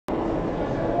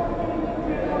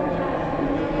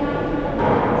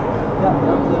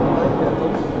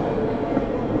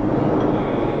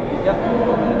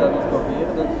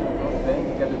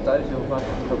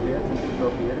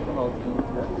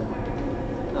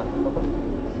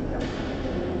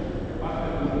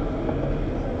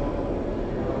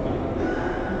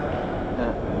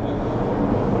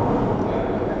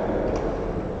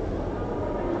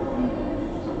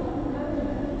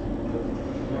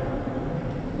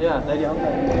Ja, nee, die hangt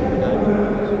eigenlijk niet.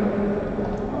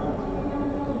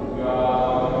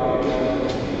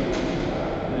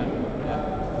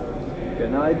 Oké,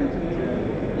 nou hij doet het.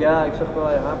 Ja, ik zag wel,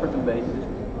 hij hapert een beetje, dus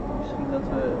misschien dat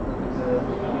we,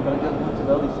 kan ik dat doen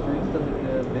terwijl die streams, dat ik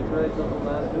de bitrate dat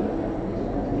omlaag doe?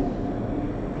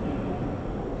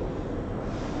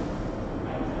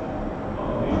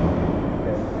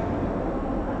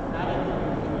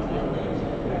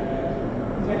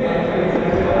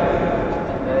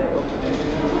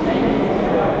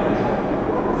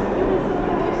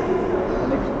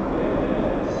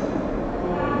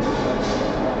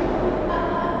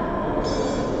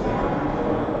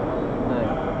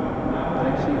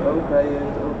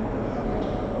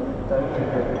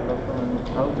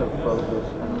 Autofocus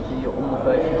en dan zie je om de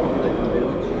 5 seconden in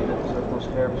beeld zie je dat het soort van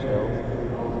scherp stelt.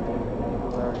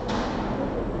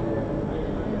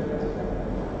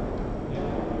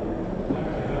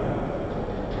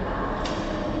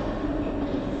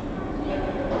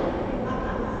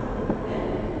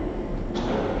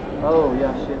 Oh ja,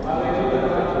 shit. Ja.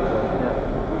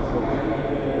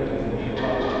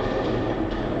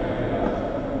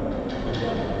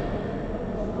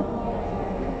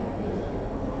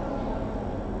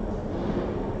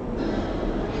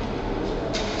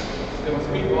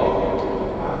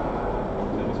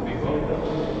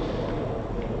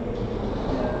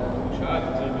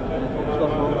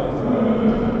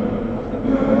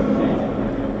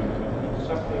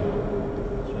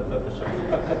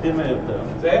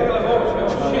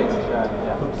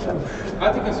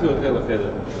 Atticus wil heel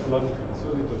verder.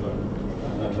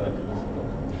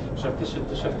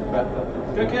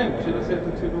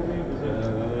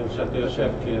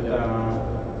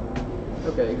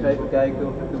 Oké, ik ga even kijken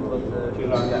of ik doe wat...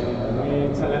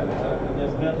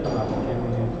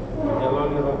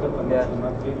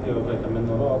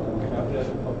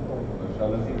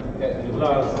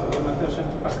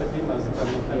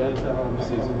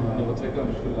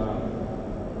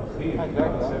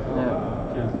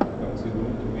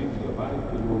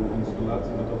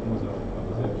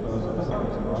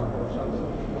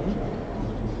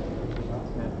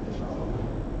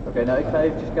 Oké, nou ik ga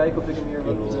eventjes kijken of ik hem hier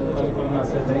wat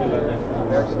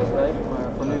werk kan schrijven, maar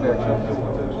voor nu werkt het.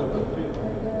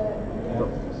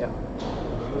 Ja.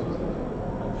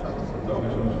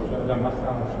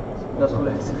 Dat is goed.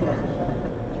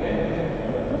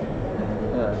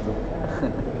 Ja, top.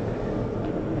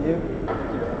 Hier.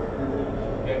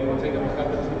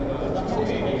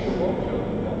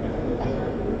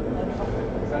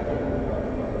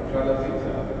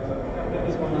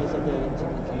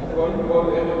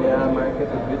 Ja, maar ik heb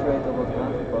het bitrate al wat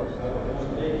aangepast.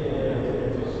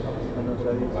 En dan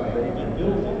zou je het een beetje...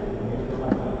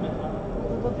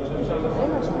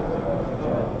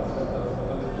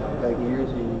 Kijk, hier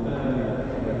zie je...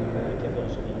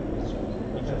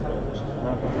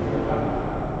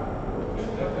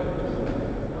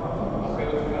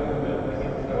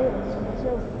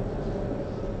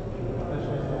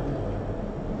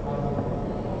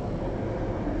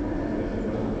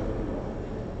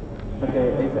 Oké,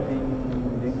 even één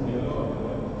ding.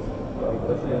 Kijk,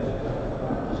 als je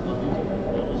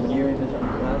de manier je dus aan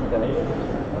het aankijken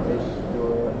is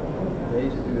door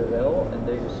deze URL en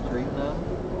deze streamnaam.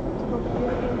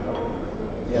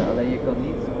 Ja, alleen je kan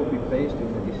niet copy-paste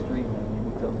doen met die streamnaam. Je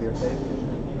moet dan weer even doen.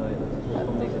 Nou ja, dat is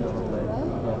van niks aan het blijven.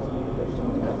 Ja, dus dat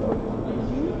moet ik even ook doen.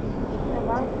 En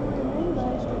waar moet je mee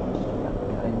bij streams?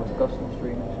 Ja, je moet custom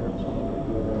streaming service doen.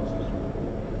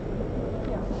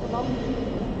 Ja, en dan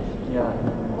ja,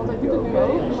 want hij doet het nu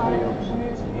ook, maar nu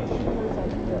is het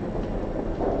ja.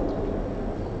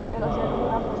 En als jij het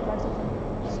aanpast, blijft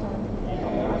het staan.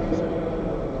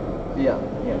 Ja,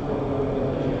 ja.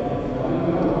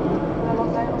 Maar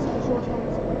wat wij als een soort van...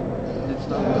 Dit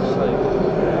staat op de site.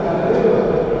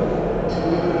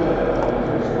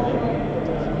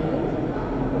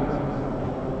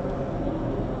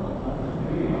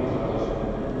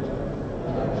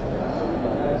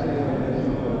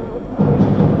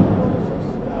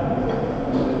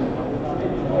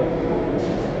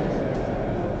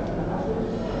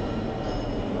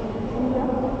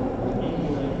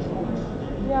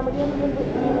 Ja, maar die hebben we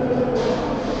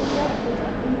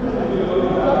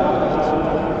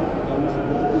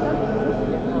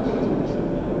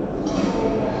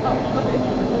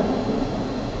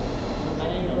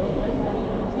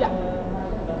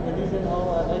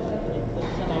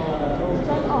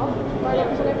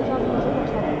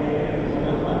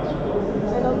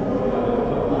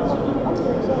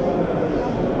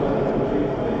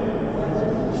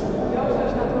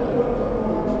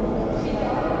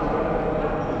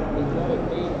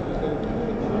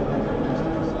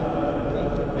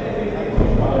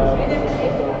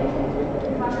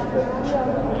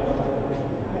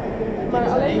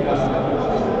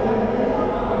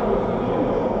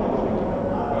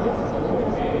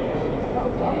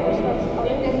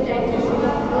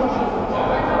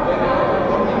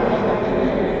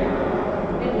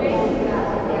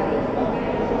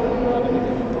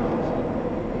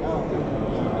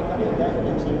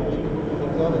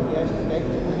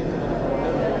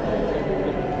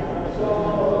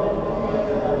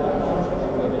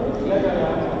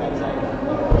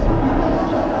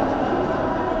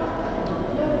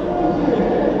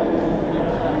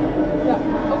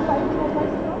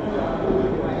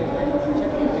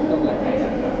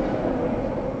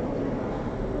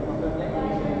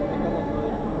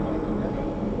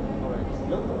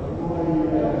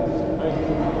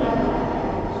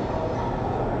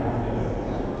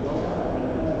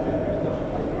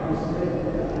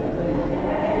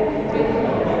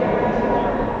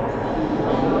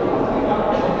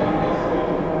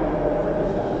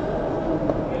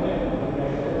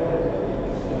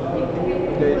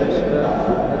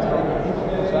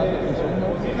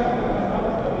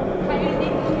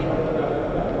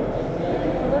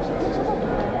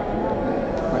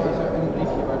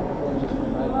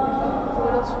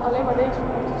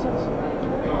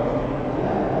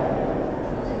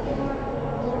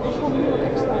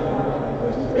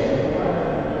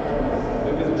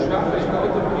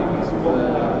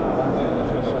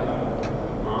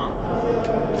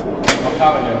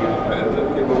vertaling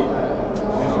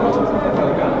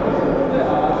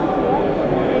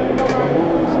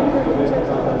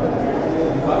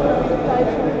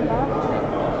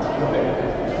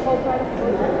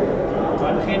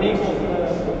Maar begin ik of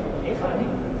ik ga niet?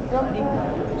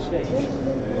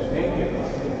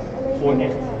 Voor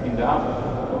echt. in de avond.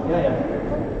 Ja.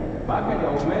 Maar kan je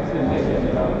ook mensen lezen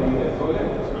en dan die voorlezen?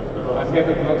 Maar ik heb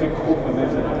het natuurlijk groep met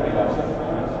mensen in het luisteren.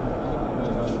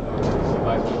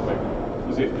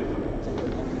 Voorzichtig.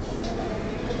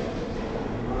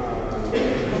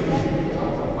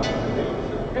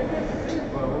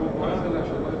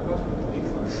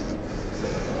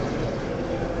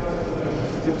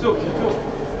 Zit op.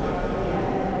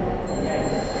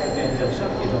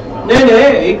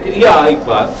 Nee, ik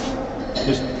praat.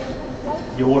 Dus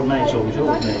je hoort mij sowieso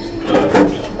het meest.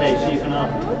 Hey, zie je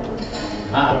vanavond?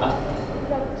 Ah.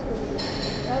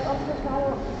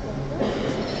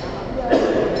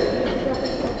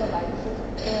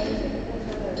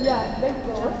 Ja, denk ik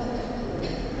wel.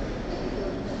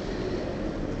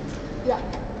 Ja.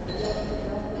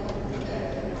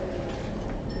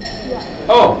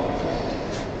 Ja. Oh.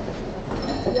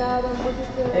 Ja, dan wordt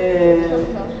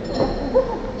het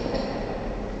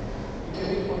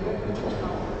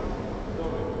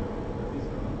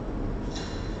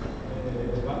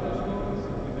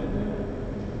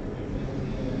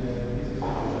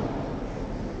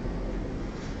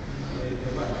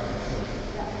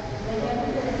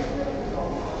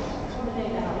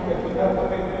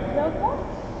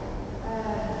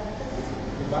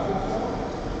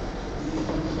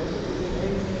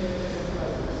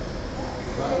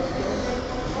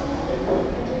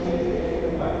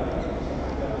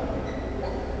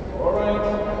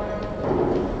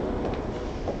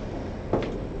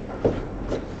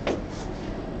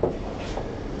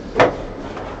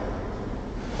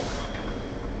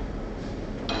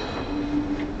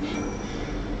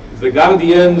The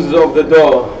guardians of the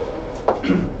door.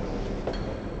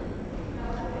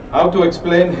 How to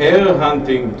explain hair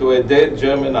hunting to a dead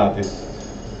German artist.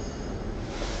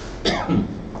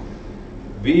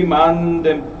 Wie man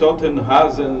dem toten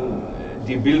Hasen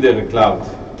die Bilder klaut.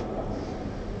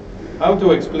 How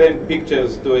to explain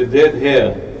pictures to a dead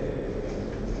hare.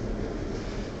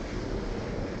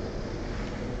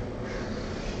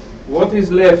 What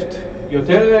is left?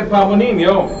 יותר פעמונים,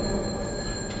 yo.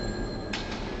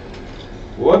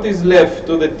 What is left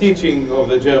to the teaching of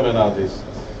the German artist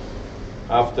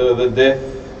after the death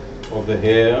of the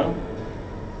hair?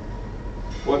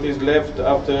 What is left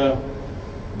after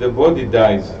the body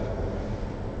dies?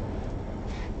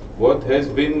 What has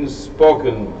been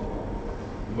spoken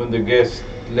when the guest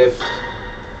left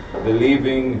the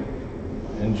living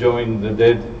and joined the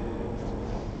dead?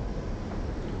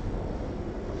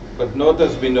 But not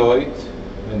as we know it,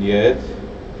 and yet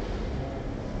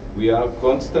we are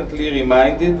constantly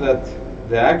reminded that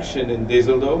the action in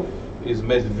Düsseldorf is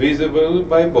made visible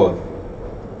by both.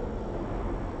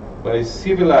 By a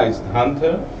civilized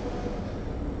hunter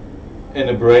and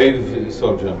a brave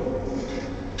soldier.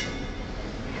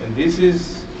 And this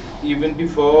is even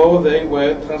before they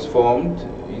were transformed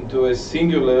into a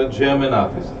singular German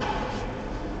artist.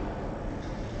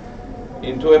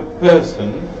 Into a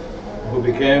person who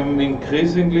became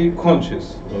increasingly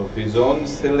conscious of his own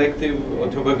selective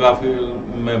autobiographical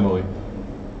memory.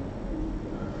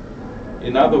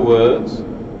 In other words,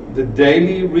 the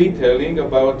daily retelling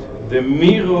about the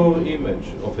mirror image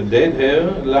of a dead hare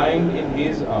lying in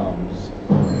his arms.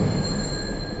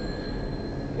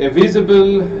 A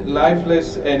visible,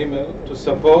 lifeless animal to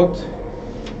support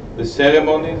the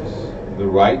ceremonies, the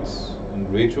rites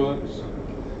and rituals,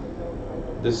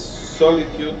 the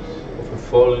solitude of a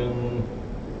fallen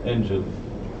angel.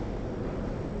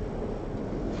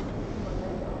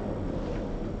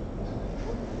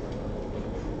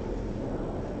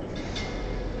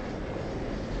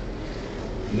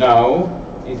 Now,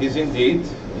 it is indeed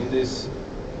in this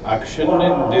action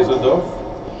in Düsseldorf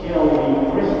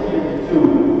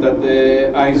that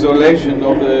the isolation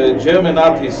of the German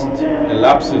artist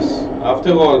elapses.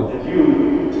 After all,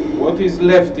 what is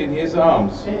left in his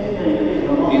arms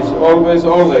is always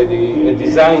already a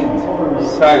designed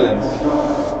silence,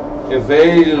 a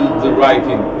veiled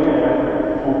writing,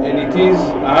 and it is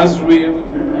as real,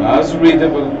 as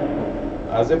readable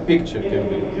as a picture can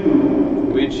be,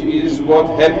 which is what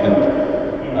happened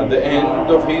at the end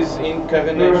of his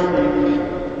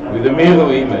incarnation with a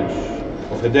mirror image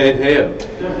of a dead hare.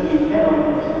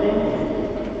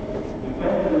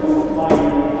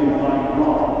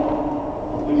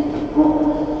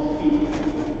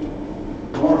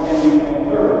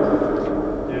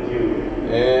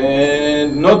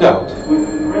 And no doubt,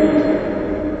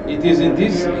 it it is in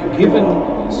this given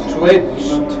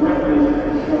stretched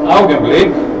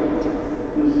Augenblick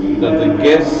that the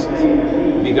guest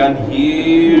began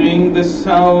hearing the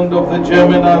sound of the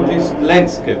German artist's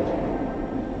landscape,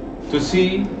 to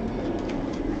see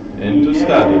and to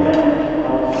study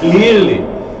clearly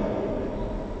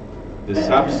the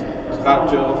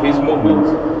substructure of his movement,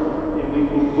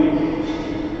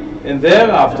 and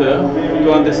thereafter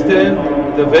to understand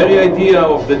the very idea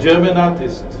of the German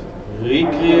artist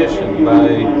recreation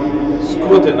by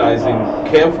scrutinizing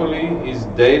carefully his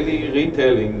daily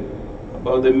retelling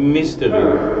about the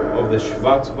mystery of the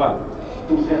Schwarzwald,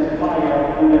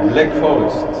 Black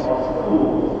Forest,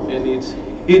 and its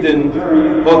hidden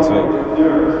Holzweg,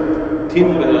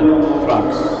 timber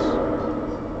trunks.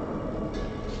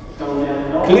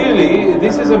 Clearly,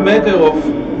 this is a matter of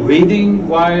reading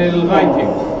while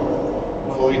writing,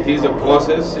 for it is a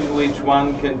process in which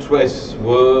one can trace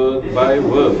word by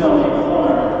word,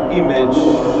 image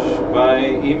by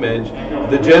image,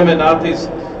 the German artist's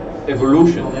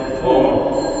evolution from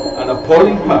an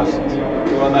appalling past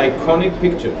to an iconic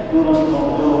picture,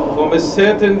 from a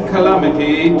certain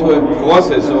calamity to a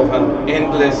process of an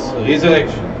endless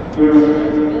resurrection.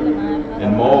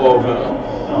 And moreover,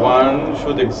 one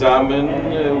should examine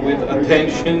with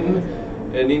attention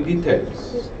and in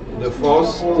details the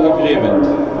forced agreement,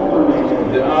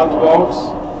 the artworks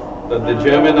that the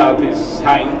German artist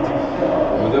signed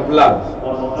with the blood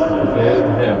of their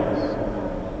hands.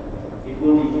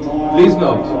 Please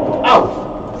note. Au!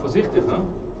 Voorzichtig, hè?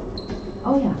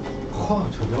 Oh ja.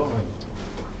 Godverdomme.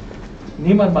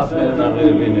 Niemand mag meer naar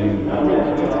binnen.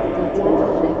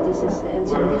 Dit is en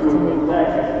zo licht erin.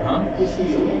 Huh? Dit is en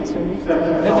zo licht erin.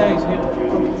 Nee, is hier.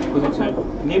 Goed, ik zeg.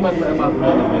 Niemand mag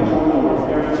meer naar binnen.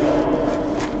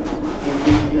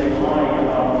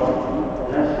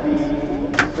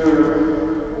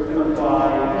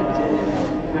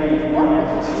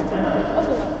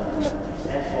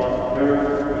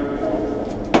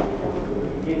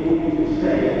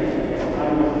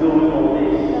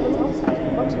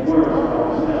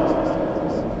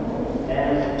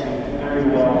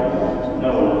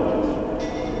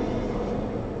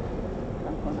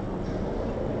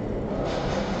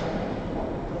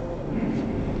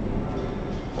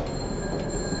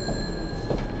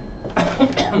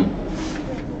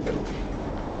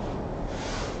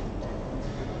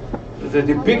 The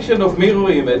depiction of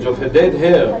mirror image of a dead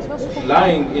hare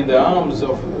lying in the arms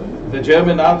of the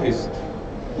German artist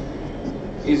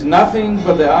is nothing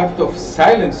but the act of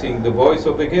silencing the voice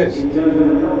of the guest.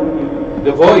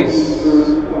 The voice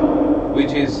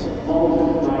which is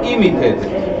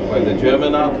imitated by the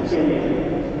German artist.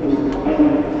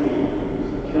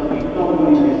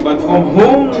 But from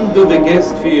whom do the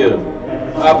guests fear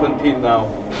up until now?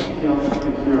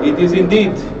 It is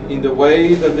indeed in the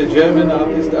way that the German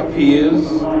artist appears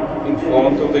in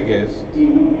front of the guest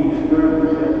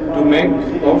to make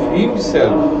of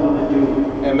himself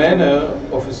a manner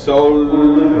of a soul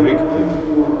victim.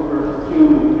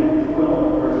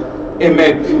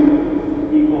 Emet.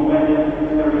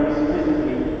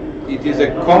 It is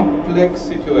a complex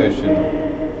situation,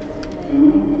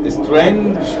 a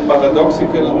strange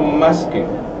paradoxical masking,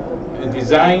 a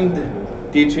designed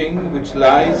teaching which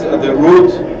lies at the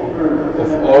root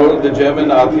of all the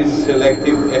German artist's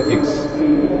selective ethics,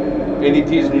 and it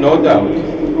is no doubt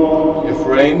a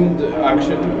framed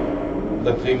action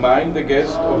that reminds the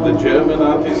guest of the German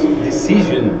artist's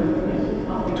decision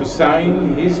to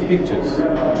sign his pictures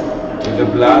with the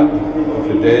blood of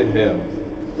a dead hare.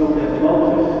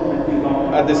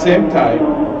 At the same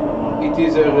time, it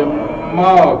is a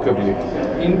remarkably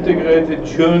integrated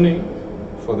journey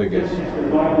for the guest.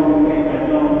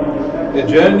 A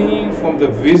journey from the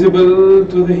visible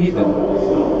to the hidden,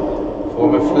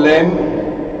 from a flame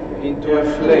into a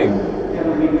flame,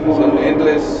 as an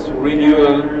endless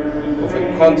renewal of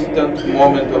a constant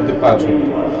moment of departure.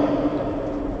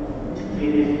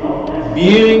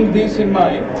 Bearing this in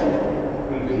mind,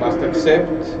 we must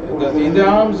accept that in the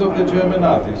arms of the German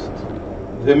artist,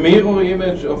 the mirror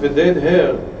image of a dead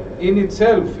hare in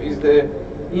itself is the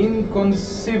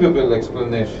inconceivable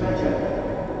explanation.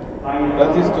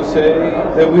 That is to say,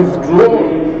 the withdrawal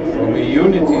from a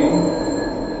unity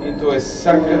into a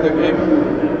sacred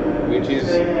agreement, which is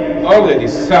already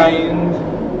signed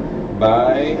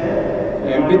by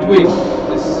and between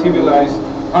the civilized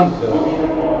hunter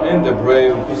and the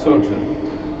brave soldier.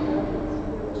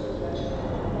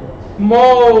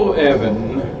 More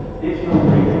even,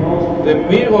 the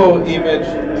mirror image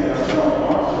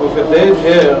of a dead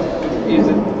hare is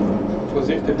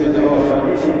voorzichtig in de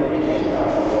hoofd.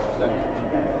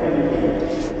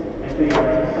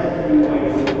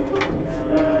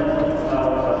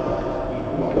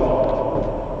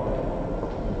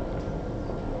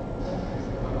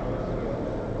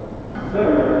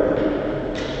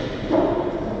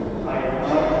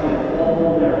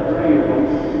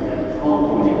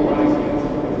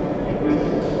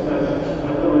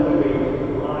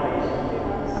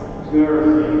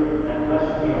 mercy and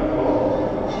mercy of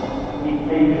God, be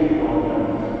taken on them.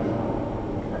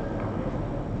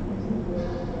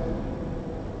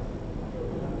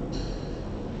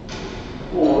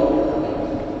 Fourth,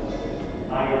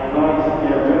 I advise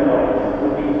their rabbis to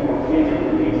be forbidden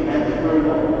to be transferred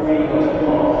of pain of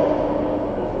loss,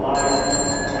 of life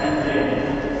and death.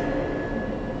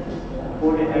 For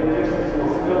they have just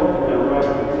fulfilled their right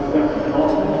to such an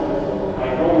office, I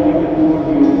only reward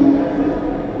you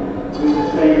with the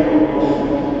same of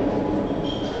Moses.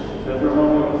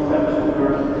 Deuteronomy 7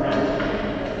 verse 10.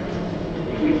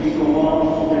 In which he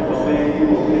commands and obeys to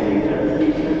obey their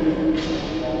teachers,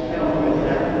 and with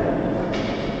them,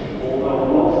 although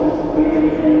Moses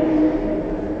clearly ends,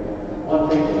 what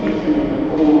they teach you in the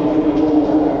call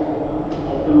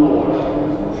of the Lord.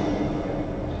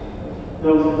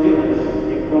 Those villains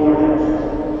ignore them.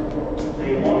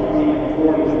 They want the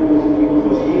employees to be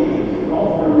obedient,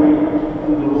 contrary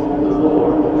to the law of the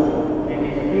Lord, and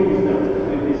infuse them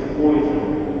with this poison,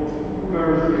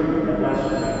 mercy, and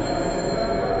blasphemy.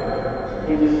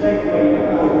 In the same way,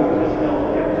 the Lord has held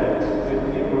captive with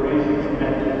liberation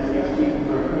commandment 16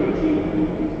 verse 18.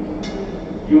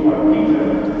 You are Peter,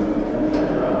 etc.,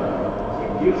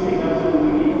 inducing us to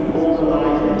believe all the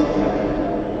lies and deception.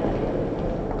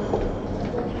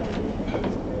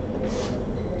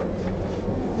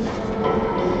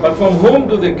 But from whom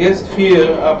do the guests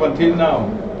fear up until now?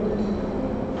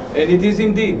 And it is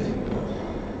indeed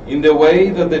in the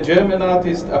way that the German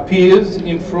artist appears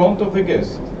in front of the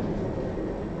guest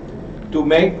to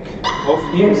make of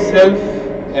himself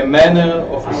a manner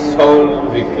of a soul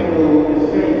victim,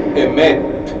 a met.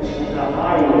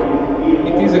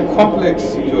 It is a complex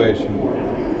situation,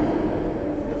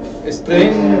 a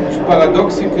strange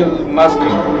paradoxical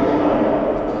masking,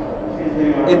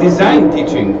 a design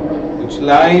teaching which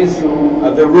lies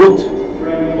at the root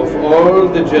of all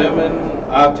the German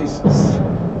artists'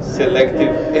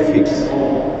 selective ethics.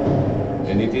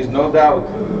 And it is no doubt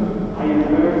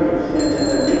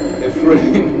a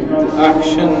framed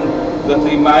action that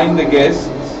reminds the guests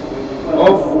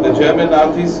of the German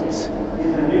artist's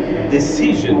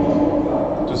decision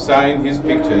to sign his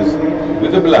pictures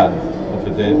with the blood of a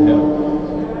dead hare.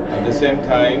 At the same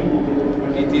time,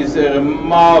 it is a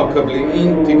remarkably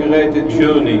integrated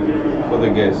journey for the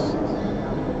guest.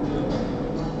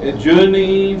 A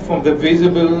journey from the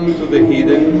visible to the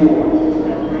hidden,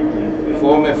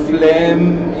 from a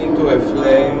flame into a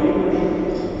flame,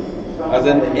 as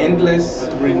an endless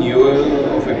renewal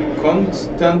of a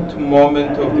constant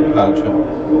moment of departure.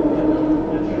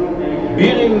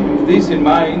 Bearing this in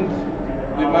mind,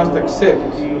 we must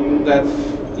accept that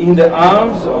in the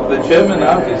arms of the German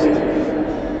artist,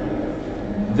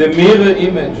 the mirror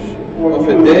image of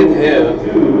a dead hare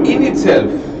in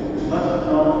itself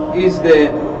is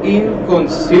the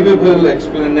inconceivable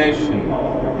explanation.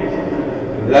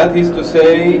 That is to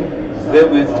say, the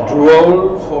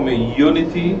withdrawal from a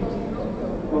unity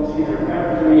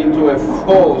into a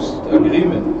forced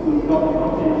agreement,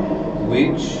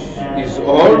 which is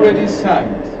already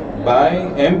signed by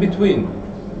and between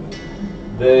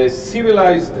the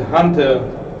civilized hunter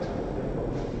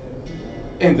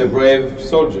and the brave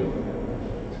soldier.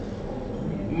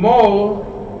 More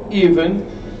even,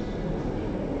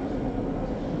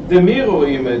 the mirror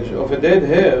image of a dead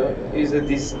hare is a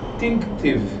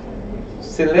distinctive,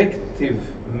 selective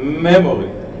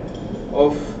memory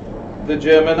of the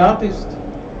German artist.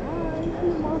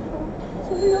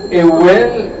 A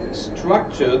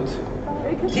well-structured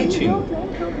teaching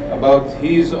about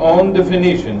his own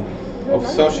definition of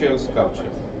social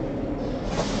sculpture.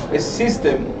 A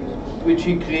system which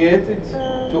he created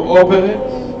to operate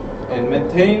and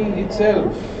maintain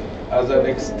itself as an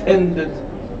extended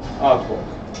artwork.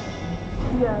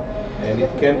 And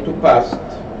it came to pass,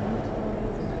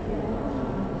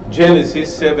 Genesis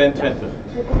 7:20.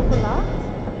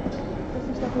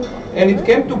 And it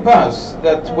came to pass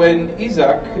that when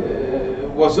Isaac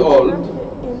was old,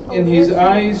 and his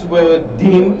eyes were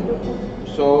dim,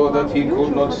 so that he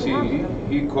could not see,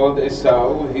 he called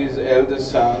Esau, his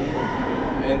eldest son,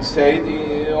 and said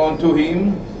unto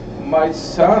him, My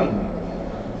son.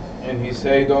 And he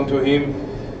said unto him,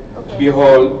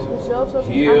 Behold,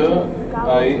 here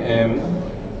I am.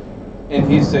 And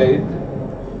he said,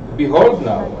 Behold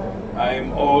now, I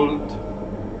am old,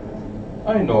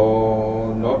 I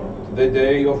know not the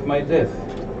day of my death.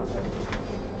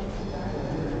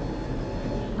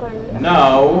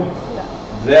 Now,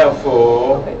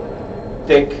 therefore,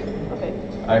 take,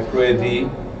 I pray thee,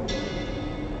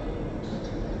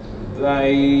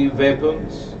 thy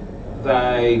weapons,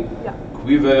 thy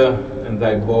quiver and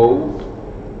thy bow,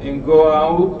 and go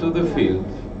out to the field,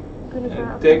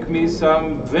 and take me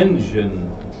some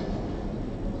vengeance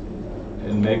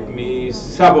and make me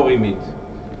savory meat,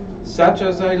 such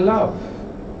as I love,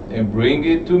 and bring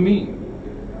it to me,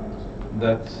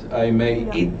 that I may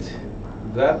eat,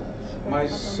 that my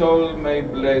soul may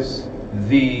bless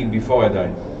thee before I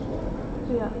die.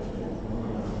 Ja.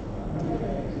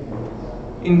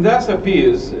 It thus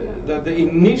appears that the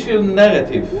initial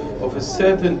narrative of a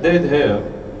certain dead hare,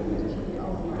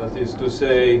 that is to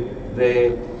say,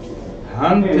 the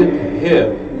hunted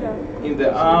hare in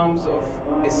the arms of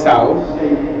Esau,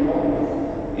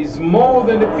 is more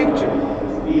than a picture.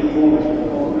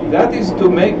 That is to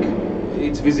make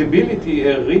its visibility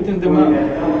a written demand,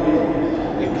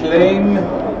 a claim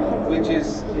which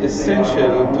is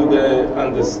essential to the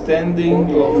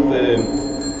understanding of the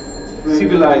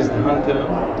civilized hunter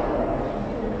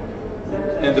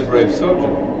and the brave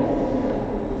soldier.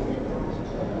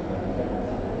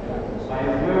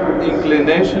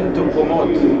 Inclination to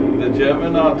promote the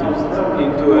German artist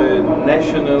into a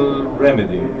national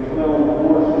remedy.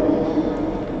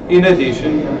 In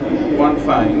addition, one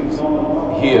finds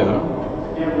here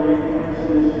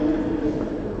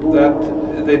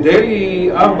that the daily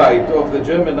arbeit of the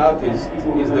German artist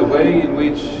is the way in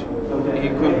which he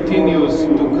continues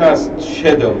to cast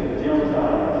shadow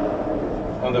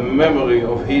on the memory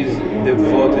of his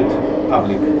devoted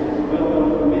public.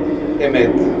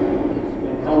 Emet.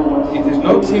 It is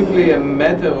not simply a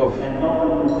matter of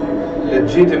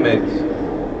legitimate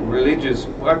religious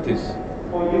practice,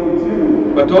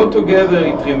 but altogether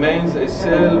it remains a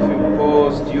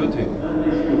self-imposed duty,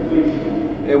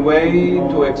 a way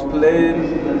to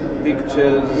explain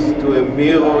pictures to a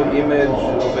mirror image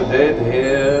of a dead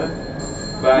hare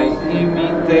by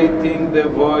imitating the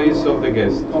voice of the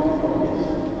guest.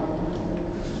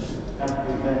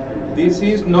 This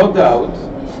is no doubt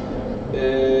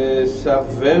a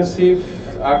subversive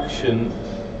action,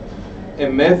 a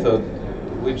method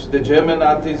which the German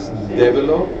artist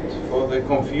developed for the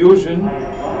confusion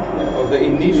of the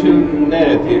initial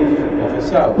narrative of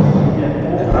Esau,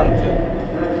 the hunter,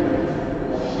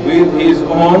 with his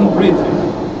own Britain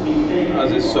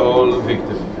as a sole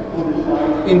victim.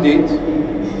 Indeed,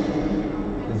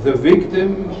 the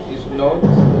victim is not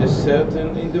a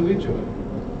certain individual,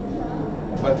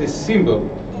 but a symbol.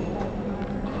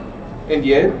 And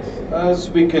yet, as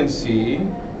we can see,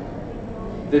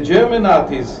 the German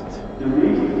artist,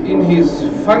 in his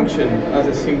function as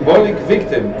a symbolic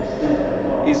victim,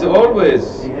 is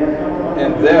always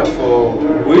and therefore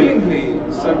willingly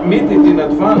submitted in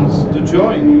advance to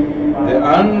join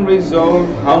the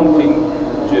unresolved haunting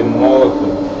gemorte,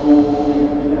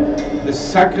 the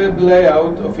sacred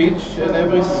layout of each and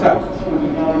every site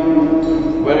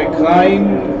where a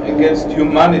crime against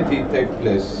humanity takes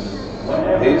place.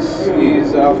 This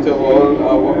is, after all,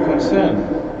 our concern.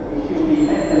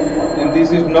 And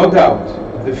this is no doubt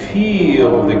the fear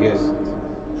of the guest,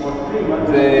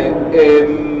 the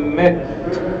emet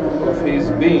of his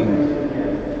being,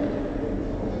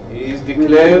 his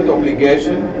declared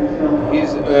obligation,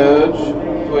 his urge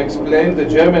to explain the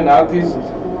German artist's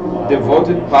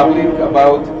devoted public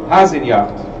about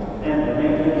Hasenjagd,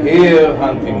 hare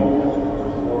hunting.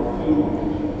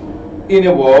 In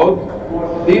a word,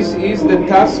 this is the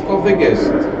task of the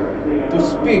guest, to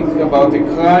speak about a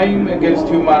crime against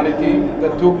humanity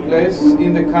that took place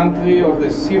in the country of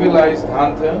the civilized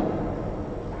hunter,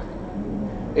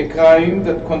 a crime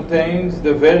that contains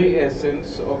the very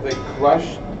essence of the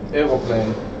crushed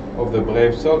aeroplane of the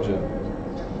brave soldier.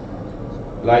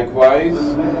 Likewise,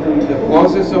 the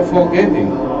process of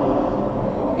forgetting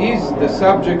is the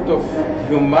subject of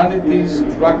humanity's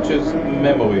structured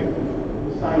memory,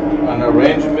 an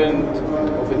arrangement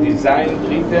of a designed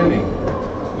retelling,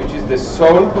 which is the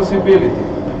sole possibility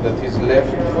that is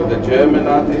left for the German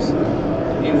artist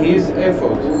in his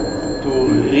effort to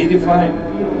redefine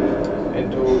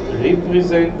and to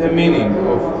represent the meaning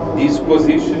of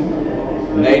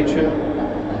disposition, nature,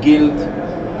 guilt,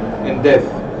 and death.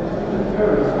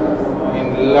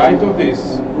 In light of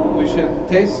this, we shall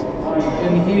taste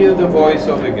and hear the voice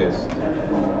of the guest.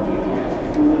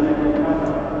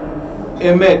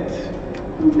 Emet,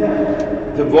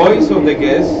 the voice of the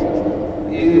guest,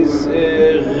 is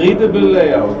a readable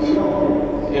layout,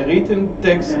 a written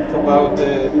text about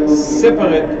a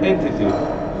separate entity,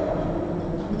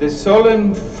 the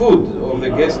solemn food of the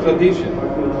guest tradition,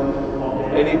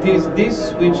 and it is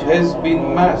this which has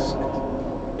been masked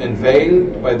and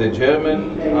veiled by the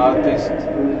German artist's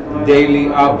daily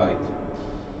arbeit.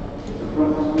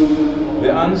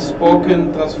 The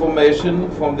unspoken transformation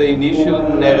from the initial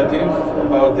narrative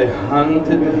about the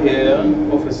hunted hare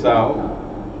of Esau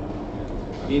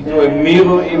into a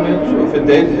mirror image of a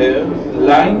dead hair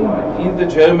lying in the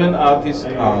German artist's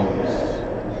arms.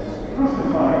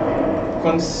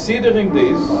 Considering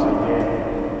this,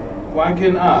 one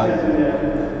can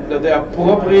add that the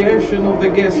appropriation of the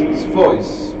guest's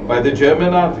voice by the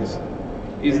German artist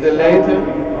is the later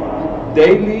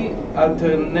daily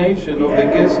alternation of the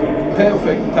guest's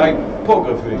perfect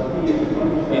typography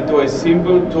into a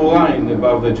symbol to line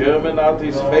above the German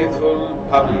artist's faithful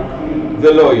public,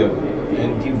 the loyal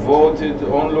and devoted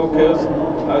onlookers,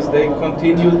 as they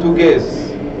continue to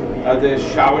gaze at the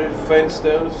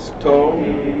Schaufenster store,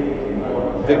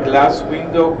 the glass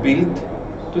window built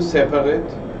to separate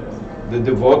the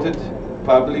devoted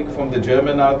public from the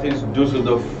German artist's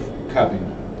Düsseldorf cabin.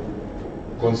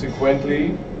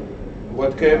 Consequently,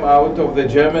 what came out of the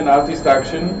German artist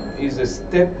action is a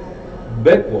step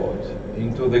backward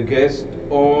into the guest's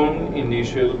own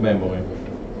initial memory.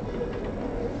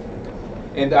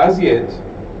 And as yet,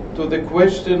 to the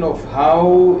question of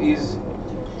how is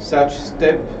such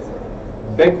step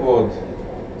backward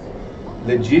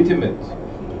legitimate,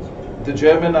 the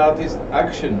German artist's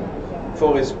action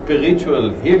for a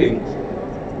spiritual healing,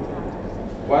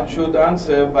 one should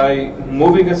answer by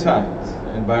moving aside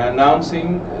and by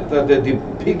announcing that the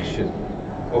depiction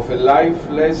of a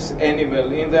lifeless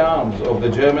animal in the arms of the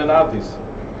German artist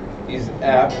is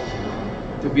apt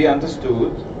to be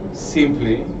understood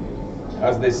simply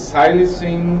as the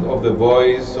silencing of the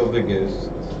voice of the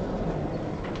guest.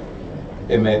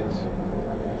 Emet.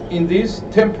 In this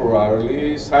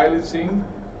temporarily silencing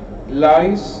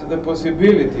lies the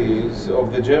possibilities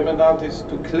of the German artist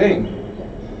to claim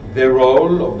the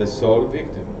role of the sole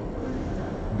victim,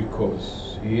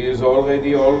 because he is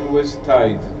already always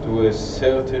tied to a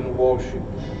certain worship,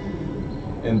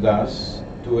 and thus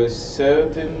to a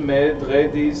certain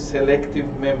made-ready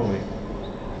selective memory.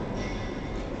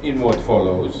 In what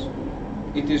follows,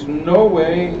 it is no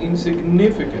way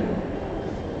insignificant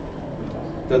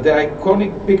that the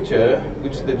iconic picture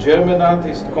which the German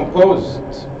artist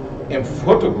composed and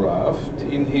photographed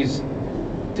in his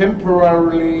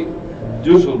temporarily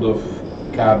Düsseldorf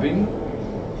cabin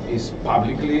is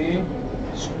publicly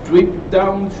stripped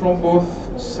down from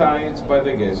both sides by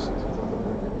the guest.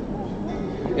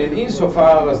 And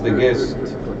insofar as the guest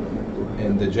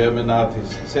and the German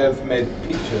artist's self-made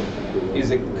picture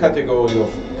is a category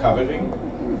of covering,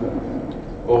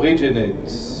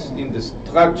 originates in the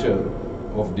structure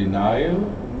of denial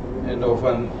and of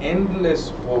an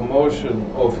endless promotion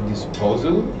of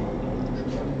disposal,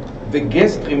 the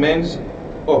guest remains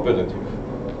operative.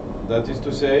 That is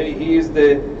to say, he is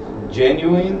the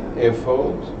genuine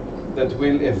effort that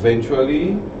will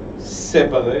eventually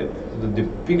separate the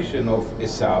depiction of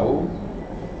Esau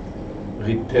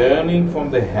returning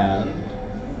from the hand,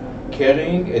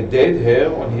 carrying a dead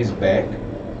hare on his back,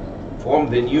 from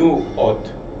the new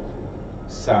Ot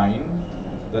sign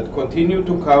that continue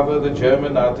to cover the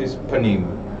German artist's panim,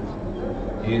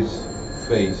 his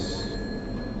face.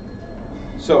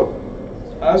 So,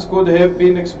 as could have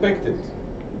been expected,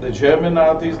 the German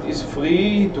artist is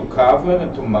free to cover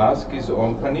and to mask his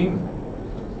own panim,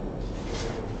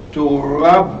 to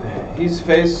rub his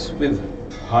face with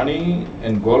honey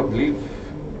and gold leaf,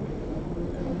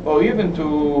 or even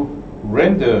to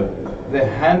render the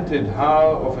haunted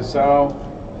hair of Esau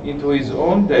into his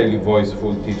own daily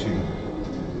voiceful teaching.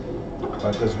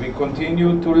 But as we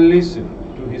continue to listen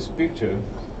to his picture,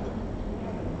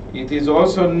 it is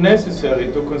also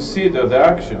necessary to consider the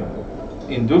action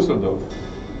in Düsseldorf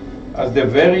as the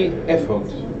very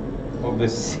effort of the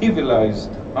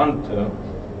civilized hunter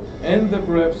and the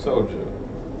brave soldier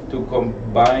to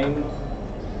combine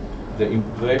the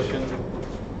impression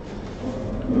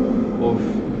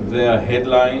of their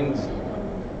headlines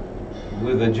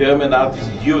with the German artist's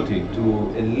duty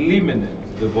to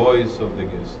eliminate the voice of the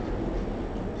guest.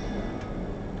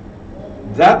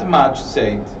 That much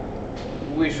said,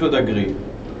 we should agree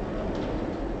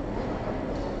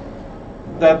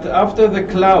that after the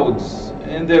clouds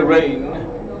and the rain,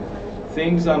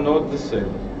 things are not the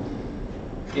same.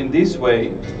 In this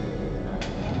way,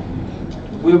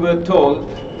 we were told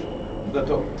that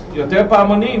יותר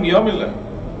פעמונים, יומלה.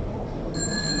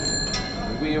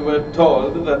 We were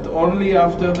told that only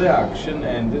after the action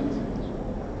ended,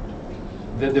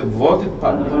 the devoted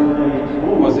public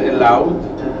was allowed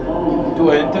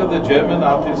to enter the German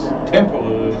artist's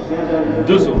temporary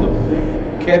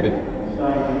Düsseldorf cabin.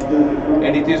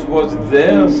 And it was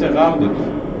there, surrounded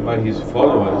by his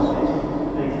followers,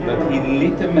 that he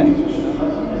lit a match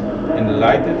and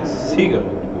lighted a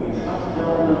cigarette.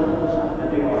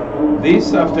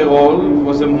 This, after all,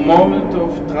 was a moment of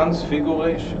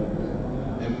transfiguration,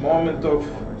 a moment of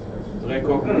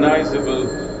recognizable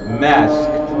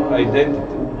masked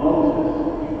identity.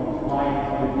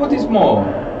 What is more,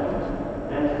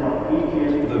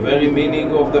 the very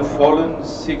meaning of the fallen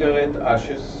cigarette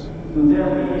ashes,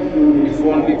 if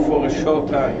only for a short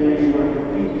time.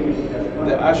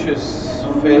 The ashes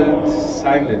fell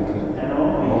silently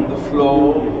on the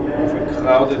floor of a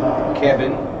crowded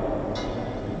cabin,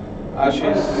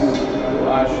 ashes to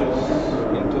ashes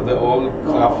into the old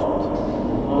craft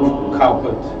of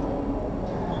carpet,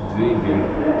 weaving,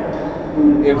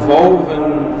 a woven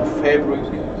fabric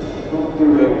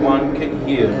where one can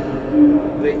hear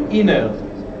the inner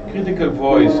critical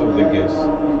voice of the guest,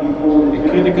 a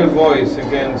critical voice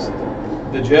against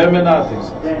the German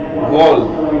artist, role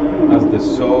as the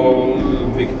sole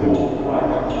victim.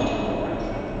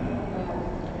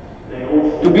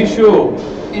 To be sure,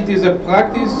 it is a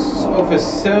practice of a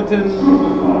certain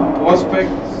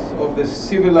prospect of the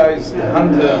civilized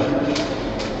hunter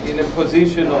in a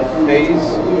position of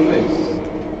face to face,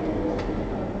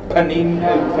 panin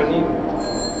el panin,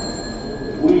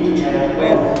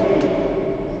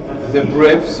 with the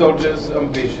brave soldier's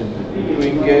ambition to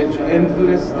engage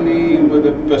endlessly with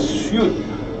the pursuit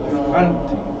of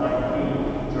hunting.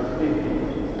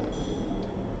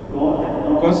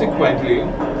 Consequently,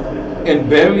 and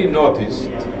barely noticed,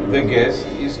 the guest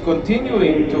is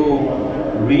continuing to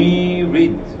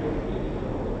reread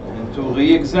and to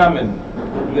re-examine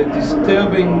the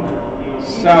disturbing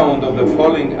sound of the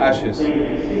falling ashes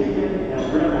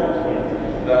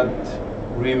that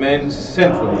remains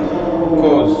central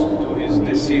cause to his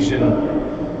decision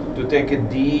to take a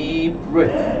deep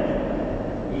breath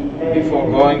before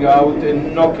going out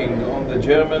and knocking on the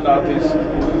German artist's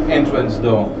entrance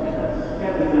door.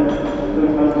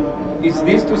 Is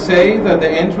this to say that the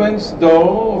entrance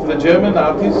door of the German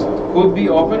artist could be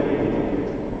open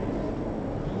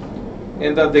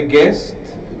and that the guest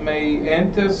may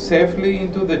enter safely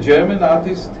into the German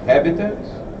artist's habitat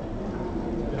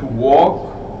to walk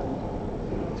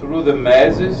through the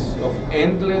mazes of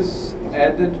endless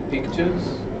added pictures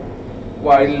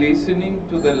while listening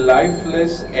to the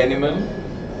lifeless animal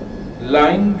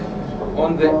lying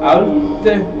on the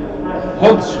alte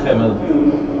Holzschemmel?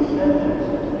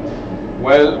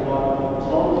 Well,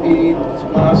 it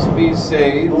must be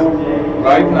said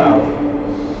right now,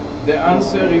 the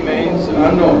answer remains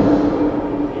unknown.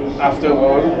 After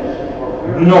all,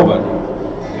 nobody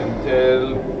can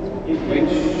tell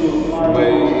which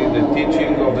way the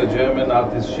teaching of the German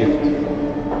artist shift.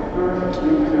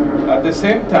 At the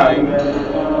same time,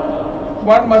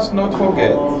 one must not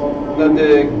forget that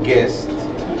the guest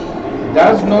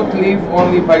does not live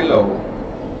only by law,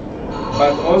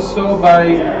 but also by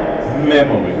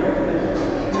memory.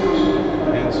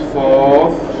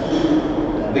 Henceforth,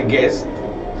 the guest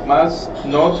must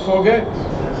not forget.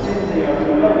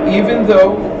 Even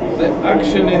though the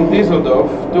action in Düsseldorf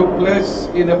took place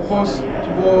in a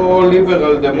post-war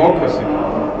liberal democracy,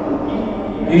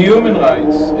 human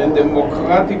rights and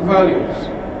democratic values,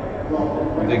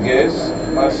 the guest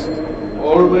must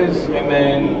always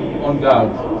remain on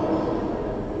guard.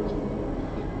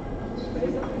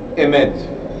 Emet.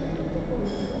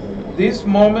 This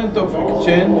moment of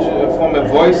exchange from a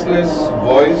voiceless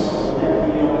voice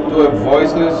to a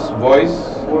voiceless voice,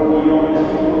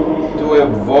 to a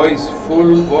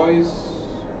voiceful voice,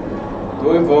 to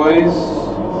a voice,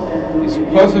 is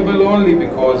possible only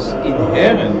because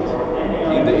inherent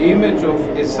in the image of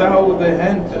Esau the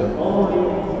hunter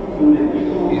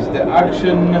is the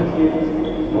action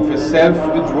of a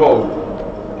self-withdrawal,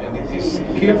 and it is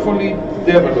skillfully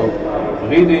developed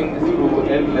reading through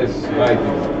endless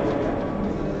writing,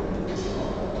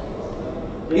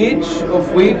 each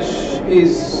of which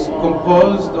is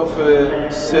composed of a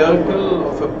circle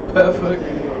of a perfect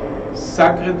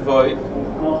sacred void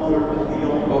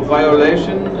of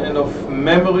violation and of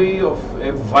memory of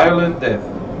a violent death,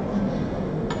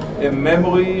 a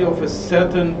memory of a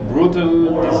certain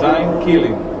brutal design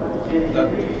killing that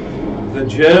the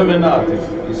German artist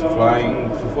is trying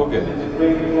to forget. It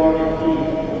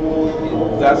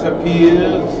thus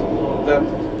appears that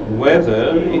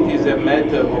whether it is a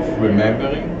matter of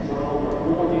remembering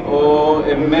or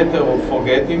a matter of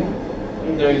forgetting,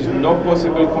 there is no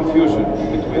possible confusion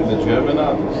between the German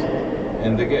artist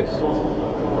and the guest,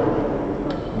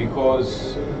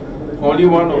 because only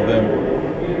one of them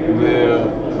wear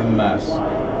the mask.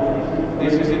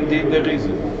 This is indeed the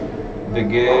reason the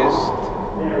guest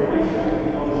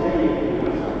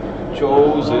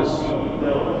chooses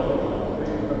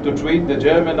to treat the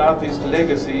German artist's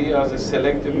legacy as a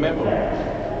selective memory.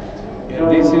 And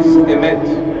this is emet,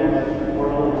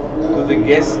 to the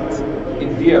guest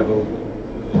endeavor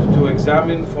to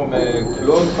examine from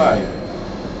close by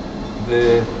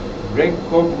the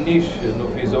recognition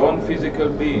of his own physical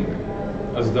being,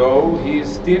 as though he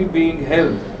is still being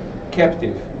held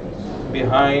captive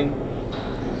behind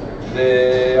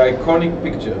the iconic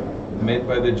picture made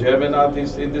by the German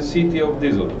artist in the city of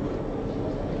Düsseldorf.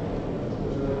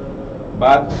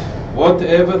 But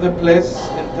whatever the place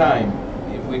and time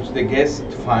in which the guest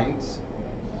finds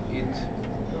it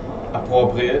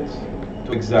appropriate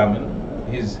to examine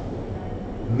his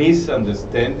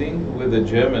misunderstanding with the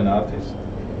German artist,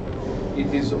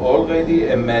 it is already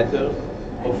a matter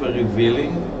of a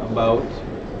revealing about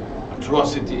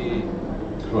atrocity,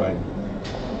 crime.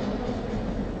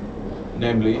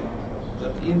 Namely,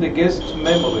 that in the guest's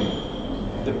memory,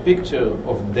 the picture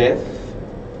of death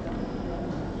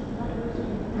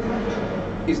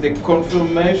is the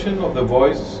confirmation of the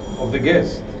voice of the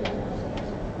guest,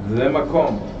 the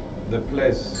makom, the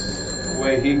place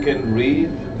where he can read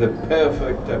the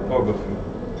perfect typography,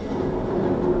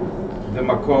 the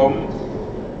makom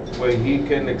where he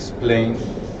can explain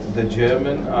the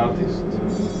German artist,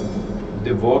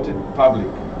 devoted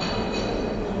public,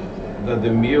 that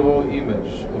the mirror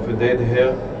image of a dead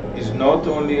hair is not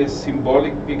only a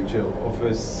symbolic picture of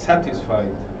a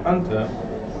satisfied hunter,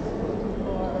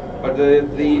 but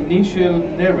the initial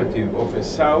narrative of a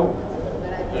sow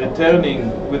returning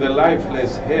with a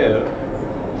lifeless hair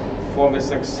from a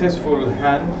successful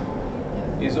hand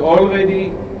is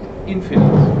already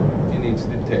infinite in its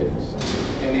details,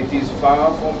 and it is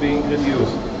far from being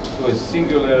reduced to a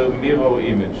singular mirror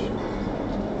image.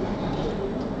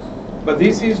 But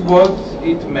this is what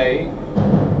it may,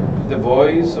 the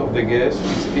voice of the guest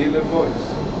is still a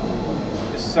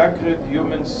voice, a sacred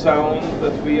human sound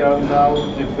that we are now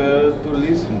prepared to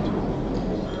listen to.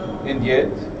 And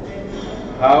yet,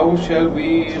 how shall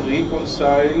we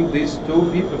reconcile these two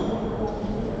people?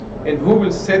 And who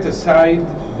will set aside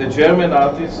the German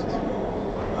artist,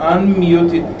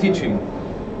 unmuted teaching,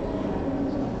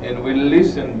 and will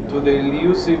listen to the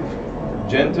elusive,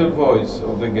 gentle voice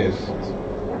of the guest?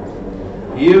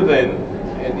 Here then,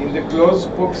 and in the close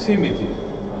proximity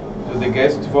to the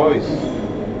guest's voice,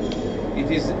 it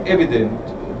is evident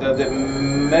that the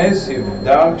massive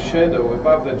dark shadow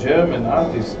above the German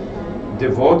artist's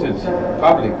devoted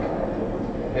public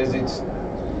has its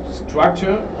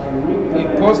structure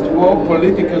in post-war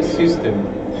political system.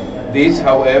 This,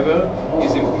 however,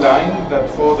 is implying that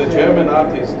for the German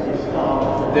artist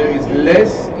there is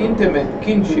less intimate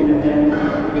kinship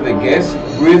with the guest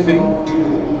breathing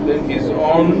than his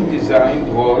own designed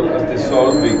role as the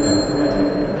sole victim.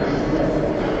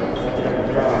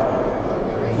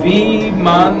 Wie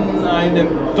man einem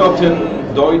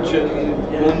toten deutschen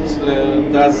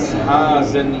Künstler das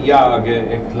Hasenjage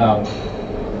erklärt.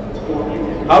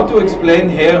 How to explain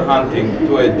hair hunting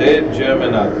to a dead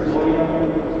German artist?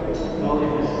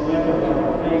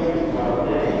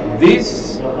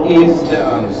 This is the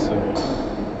answer.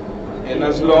 And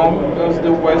as long as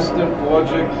the Western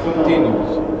project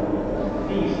continues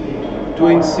to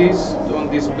insist on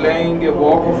displaying a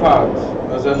work of art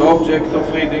as an object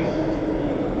of reading,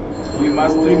 we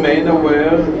must remain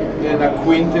aware and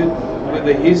acquainted with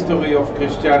the history of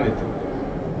Christianity.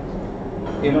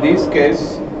 In this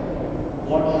case,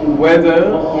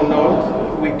 whether or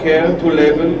not we care to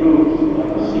label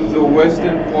the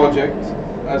Western project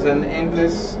as an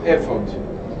endless effort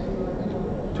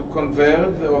to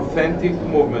convert the authentic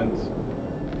movement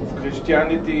of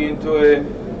Christianity into a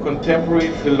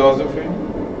contemporary philosophy,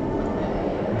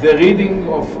 the reading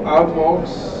of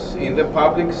artworks in the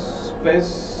public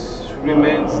space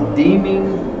remains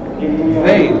dimming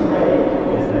veil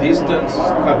of distance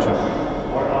culture.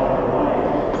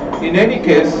 In any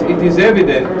case, it is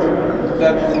evident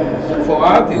that for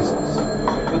artists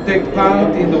to take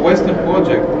part in the Western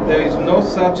project, there is no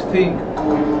such thing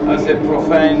as a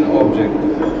profane object.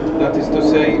 That is to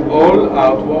say, all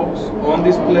artworks on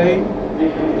display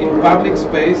in public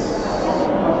space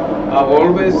are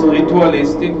always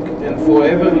ritualistic and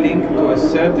forever linked to a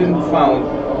certain found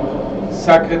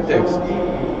sacred text,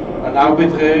 an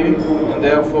arbitrary and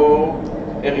therefore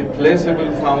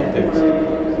irreplaceable found text.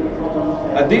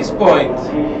 At this point,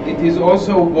 it is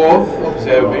also worth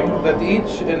observing that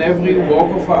each and every work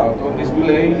of art on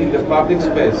display in the public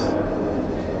space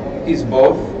is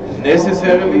both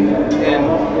necessarily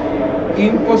and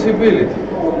impossibility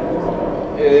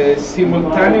a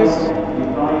simultaneous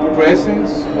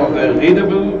presence of the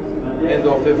readable and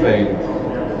of the veiled.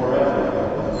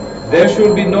 There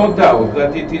should be no doubt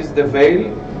that it is the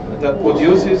veil that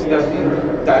produces that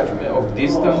detachment of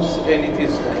distance, and it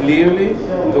is clearly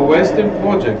the Western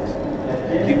project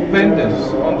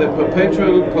dependence on the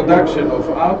perpetual production of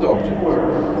art objects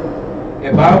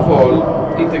Above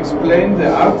all, it explained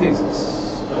the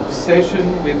artist's obsession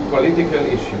with political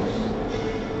issues.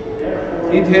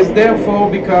 It has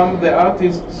therefore become the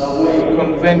artist's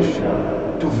convention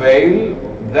to veil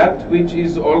that which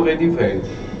is already veiled.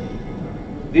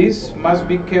 This must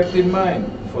be kept in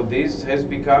mind, for this has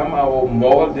become our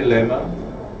moral dilemma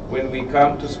when we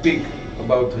come to speak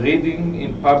about reading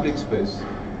in public space.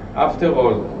 After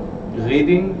all,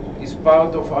 reading is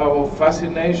part of our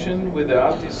fascination with the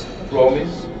artist's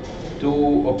promise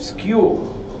to obscure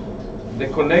the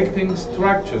connecting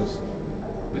structures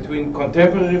between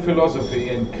contemporary philosophy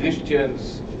and Christian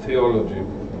theology.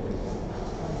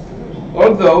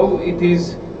 Although it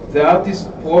is the artist's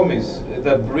promise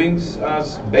that brings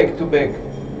us back to back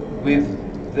with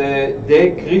the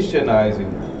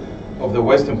de-Christianizing of the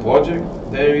Western project,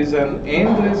 there is an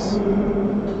endless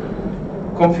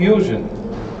confusion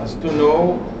as to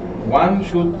know one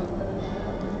should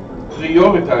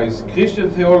prioritize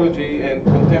Christian theology and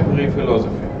contemporary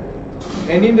philosophy.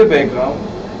 And in the background,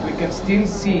 we can still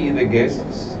see the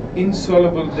guest's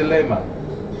insoluble dilemma.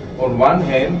 On one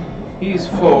hand, he is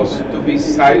forced to be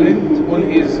silent on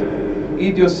his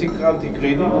idiosyncratic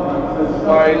reading,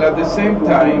 while at the same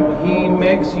time he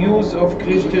makes use of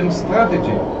Christian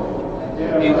strategy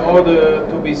in order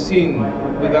to be seen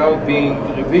without being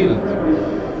revealed.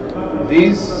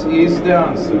 This is the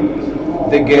answer.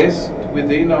 The guest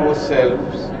within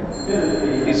ourselves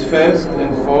is first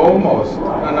and foremost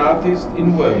an artist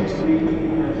in words,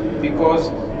 because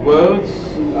words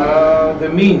are the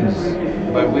means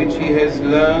by which he has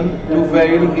learned to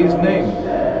veil his name,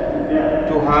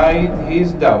 to hide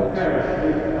his doubt,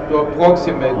 to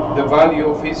approximate the value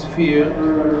of his fear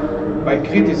by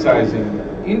criticizing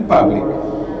in public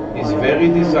his very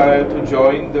desire to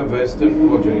join the Western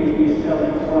project.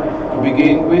 To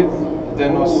begin with, the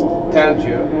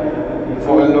nostalgia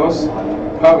for a lost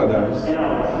paradise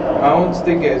haunts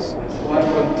the guest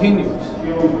and continues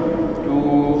to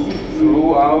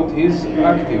throughout his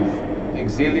active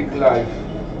exilic life.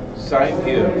 Signed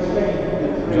here,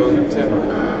 Sassoon Semah.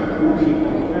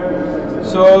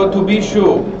 So to be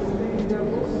sure,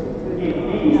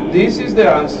 this is the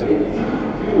answer.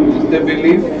 It's the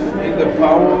belief in the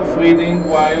power of reading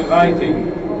while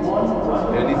writing,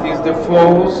 and it is the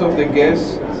force of the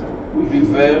guest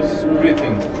reverse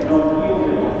breathing.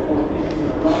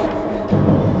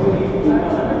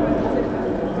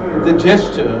 The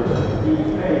gesture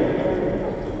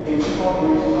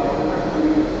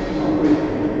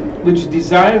which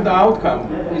desired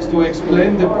outcome is to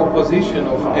explain the proposition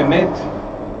of emet,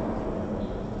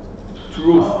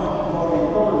 truth,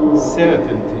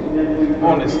 certainty,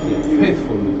 honesty,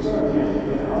 faithfulness,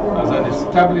 as an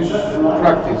established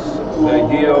practice, the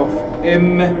idea of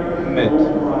emet.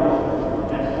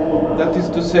 That is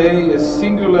to say, a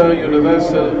singular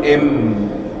universal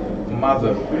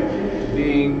mother,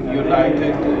 being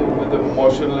united with a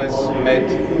motionless met,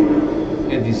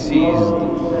 a deceased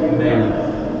male.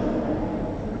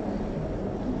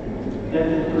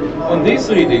 On this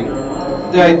reading,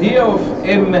 the idea of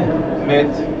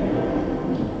emet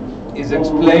is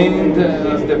explained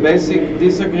as the basic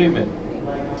disagreement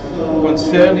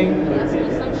concerning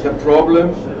the problem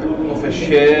of a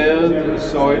shared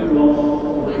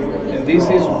soil, and this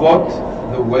is what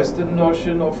the Western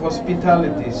notion of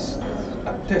hospitality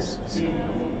attests.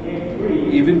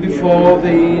 Even before the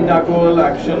inaugural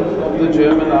action of the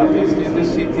German artist in the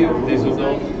city of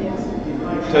Düsseldorf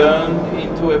turned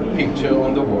into a picture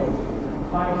on the wall.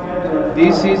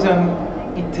 This is an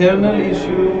eternal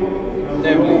issue,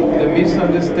 namely the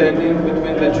misunderstanding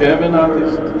between the German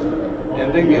artist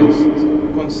and the guest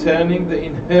concerning the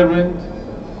inherent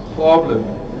problem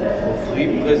of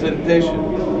representation.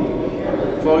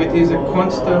 For it is a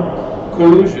constant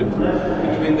collusion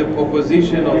between the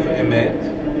proposition of emet,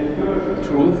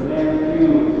 truth,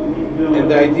 and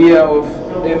the idea of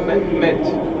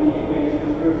emet.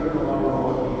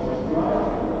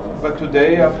 But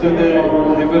today, after the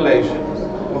revelation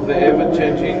of the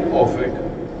ever-changing Ofek,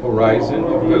 horizon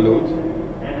of Galut,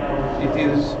 it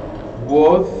is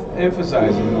worth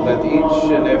emphasizing that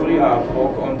each and every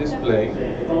artwork on display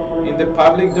in the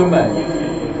public domain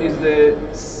is the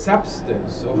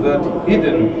substance of that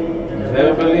hidden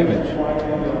verbal image,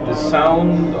 the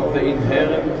sound of the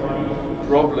inherent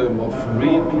problem of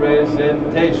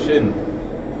representation.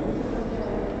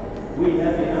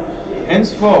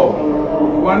 Henceforth,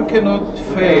 one cannot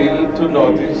fail to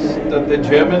notice that the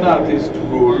German artist's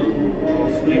rule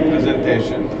of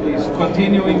representation is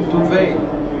continuing to veil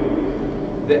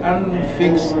the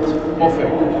unfixed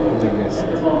effect of the guest,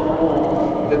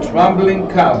 the trembling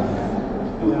calf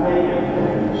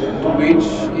to which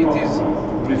it is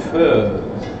referred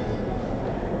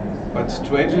But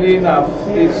strangely enough,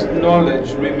 this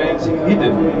knowledge remains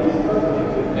hidden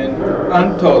and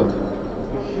untold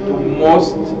to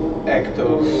most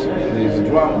actors in this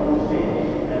drama.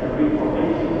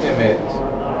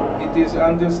 It is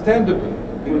understandable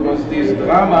because this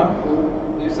drama,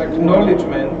 this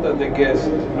acknowledgement that the guest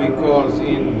recalls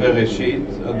in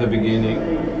Bereshit at the beginning,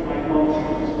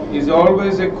 is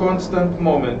always a constant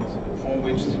moment from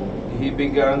which he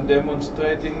began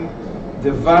demonstrating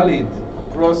the valid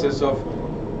process of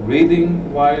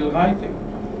reading while writing.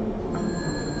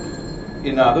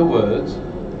 In other words,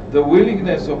 the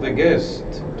willingness of the guest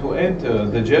to enter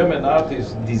the German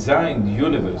artist's designed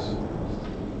universe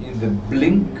in the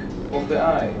blink of the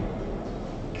eye.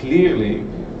 Clearly,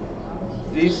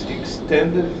 this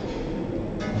extended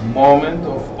moment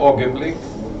of Augenblick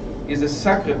is a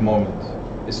sacred moment,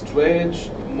 a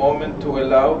strange moment to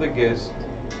allow the guest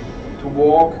to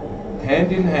walk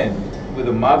hand in hand with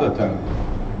the mother tongue,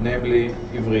 namely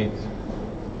Ivrit,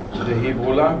 the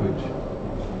Hebrew language.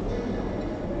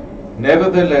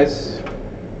 Nevertheless,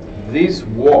 this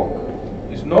walk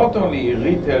is not only a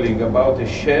retelling about a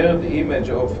shared image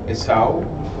of Esau,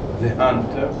 the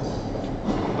hunter,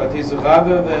 but is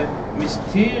rather the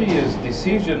mysterious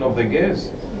decision of the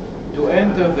guest to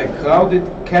enter the crowded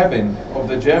cabin of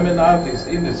the German artist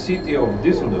in the city of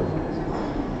Düsseldorf.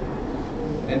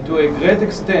 And to a great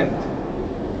extent,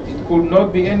 it could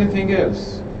not be anything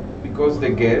else, because the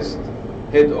guest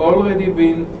had already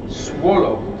been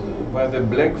swallowed by the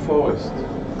black forest,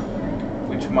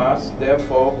 which must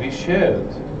therefore be shared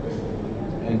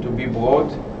and to be brought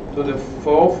to the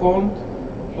forefront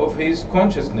of his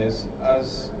consciousness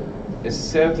as a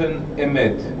certain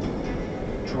emet,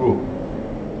 true.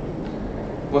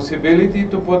 Possibility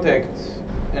to protect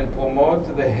and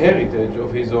promote the heritage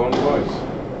of his own voice.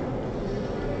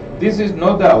 This is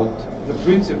no doubt the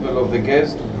principle of the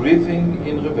guest breathing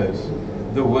in reverse,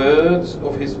 the words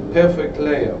of his perfect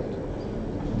layout,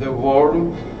 the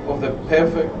world of the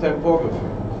perfect typography,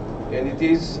 and it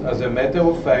is, as a matter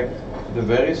of fact, the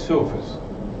very surface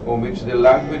on which the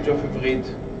language of Ivrit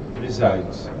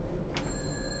resides.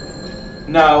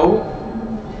 Now,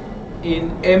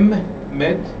 in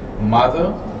Met,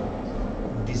 mother,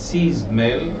 deceased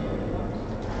male,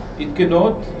 it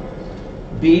cannot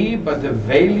be but the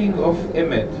veiling of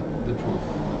Emet, the truth.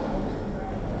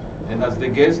 And as the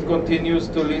guest continues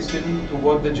to listen to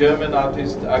what the German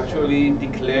artist actually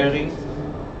declaring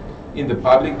in the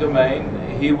public domain,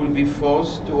 he will be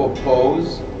forced to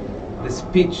oppose the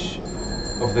speech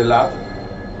of the latte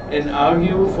and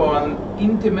argue for an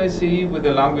intimacy with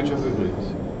the language of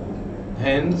Ivrit.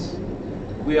 Hence,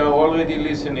 we are already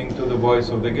listening to the voice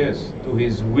of the guest, to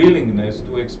his willingness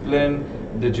to explain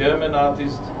the German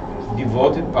artist's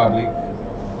devoted public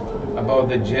about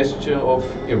the gesture of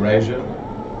erasure,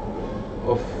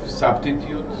 of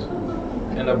substitute,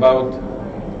 and about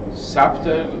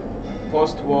subtle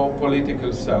post-war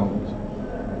political sound.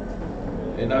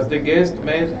 And as the guest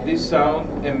made this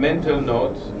sound a mental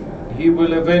note, he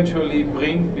will eventually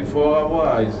bring before our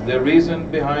eyes the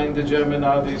reason behind the German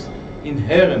artist's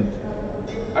inherent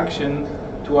action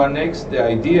to annex the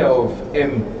idea of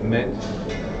Met,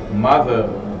 mother,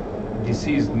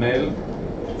 deceased male,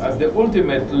 as the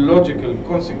ultimate logical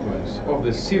consequence of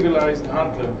the civilized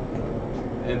hunter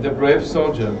and the brave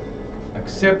soldier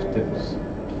acceptance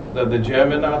that the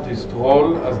German artist's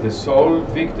role as the sole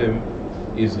victim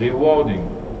is rewarding.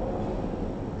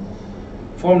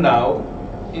 From now,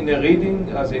 in a reading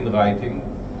as in writing,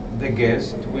 the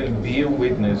guest will bear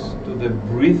witness to the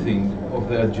breathing of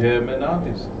the German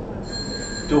artist,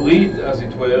 to read, as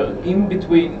it were, in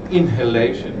between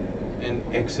inhalation and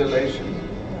exhalation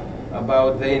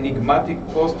about the enigmatic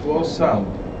post-war sound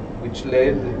which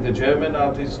led the German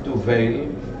artist to veil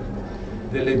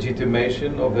the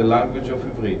legitimation of the language of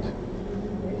Ivrit,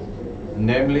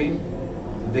 namely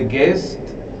the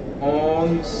guest's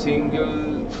own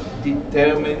single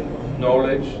determined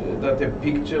knowledge that a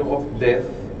picture of death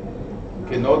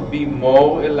cannot be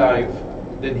more alive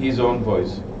than his own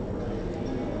voice.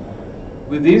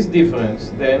 With this difference,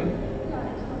 then,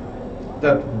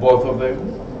 that both of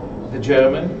them, the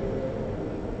German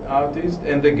artist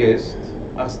and the guest,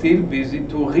 are still busy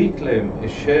to reclaim a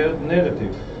shared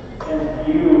narrative,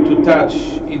 to touch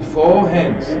in four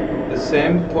hands the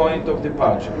same point of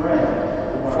departure,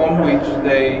 from which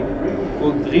they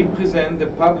could represent the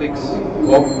public's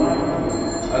hope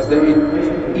as the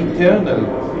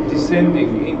eternal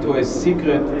descending into a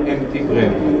secret empty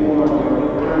grave.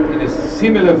 In a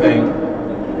similar vein,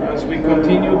 as we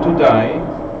continue to die,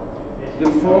 the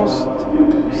forced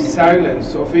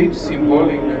silence of each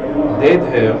symbolic dead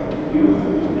hair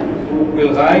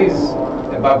will rise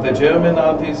above the German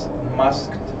artist's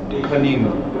masked panim,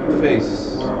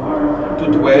 face, to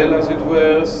dwell, as it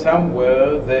were,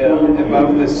 somewhere there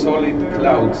above the solid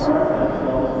clouds,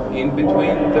 in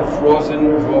between the frozen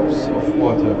drops of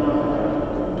water,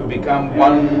 to become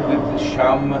one with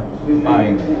Sham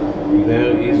mind.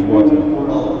 There is water.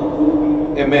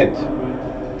 Emet,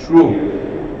 true.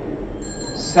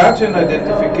 Such an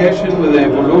identification with the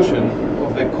evolution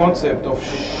of the concept of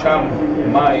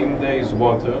Sham mind, there is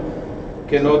water,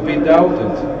 cannot be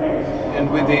doubted. And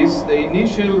with this, the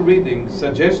initial reading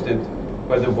suggested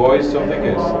by the voice of the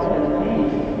guest.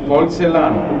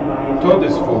 Porzellan,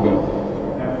 Todesfuge,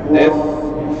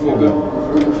 Deathfuge.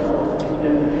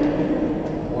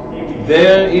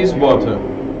 There is water.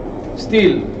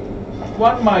 Still,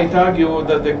 one might argue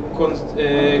that the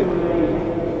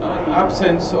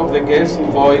absence of the guest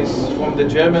voice from the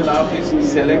German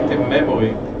artist's selective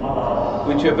memory,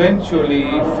 which eventually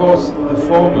forced the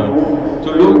former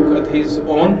to look at his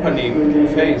own panim,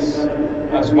 face,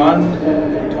 as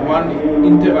one-to-one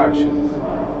interaction.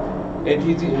 And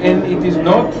it is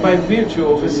not by virtue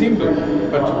of a symbol,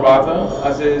 but rather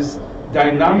as a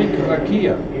dynamic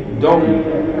rakia, dome,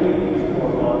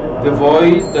 the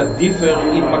void that differ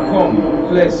in makom,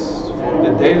 place, from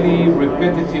the daily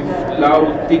repetitive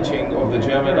loud teaching of the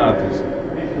German artist.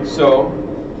 So,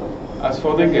 as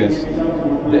for the guest,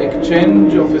 the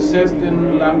exchange of a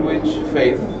certain language,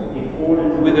 faith,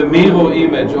 with a mirror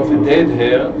image of a dead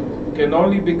hair, can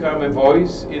only become a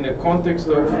voice in a context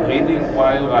of reading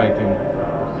while writing.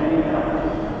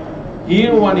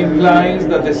 Here one implies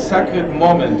that the sacred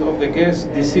moment of the guest's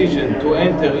decision to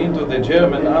enter into the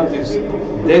German artist's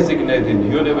designated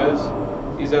universe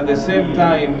is at the same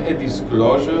time a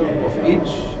disclosure of each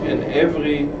and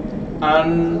every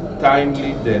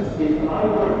untimely death.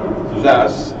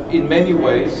 Thus, in many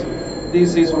ways,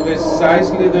 this is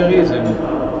precisely the reason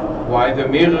why the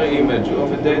mirror image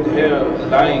of a dead hair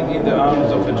lying in the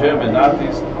arms of a German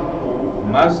artist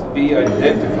must be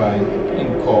identified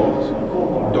in court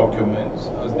documents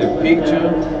as the picture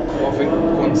of a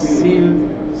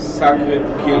concealed sacred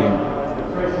killing.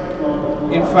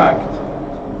 In fact,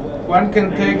 one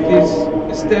can take this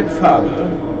a step further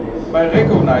by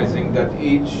recognizing that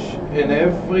each and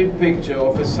every picture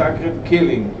of a sacred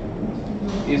killing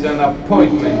is an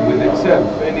appointment with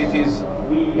itself, and it is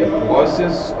a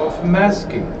process of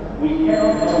masking,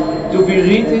 to be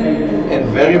written and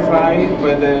verified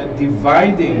by the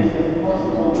dividing,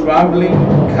 trembling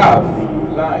curve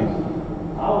line,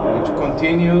 which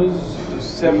continues to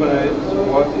separate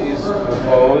what is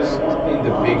proposed in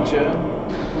the picture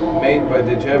made by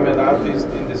the German artist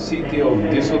in the city of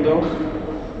Düsseldorf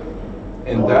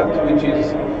and that which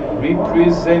is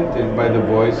represented by the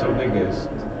voice of the guest.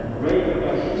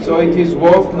 So it is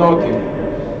worth noting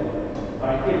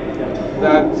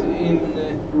that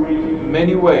in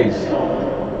many ways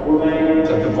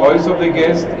that the voice of the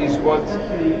guest is what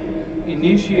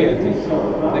initiated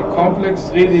the complex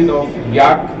reading of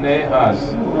Yak Ne Haz,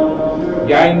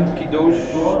 Yain Kiddush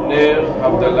Ner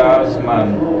Havdalah Zman.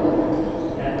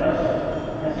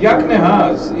 Yak Ne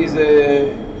Haz is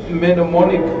a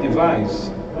mnemonic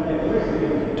device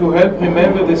to help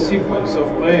remember the sequence of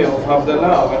prayer of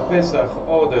Havdalah when Pesach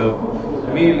order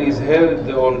meal is held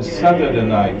on Saturday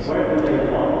night.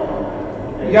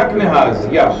 Yak Ne Haz,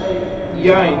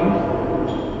 Yain,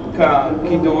 Ka,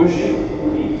 Kiddush,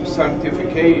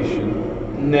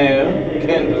 sanctification, Ner,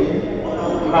 candle,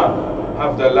 Ha,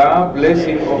 Havdalah,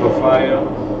 blessing over fire,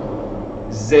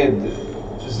 Zed,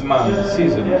 Zman,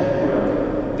 season.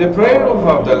 The prayer of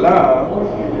Havdalah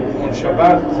on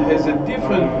Shabbat has a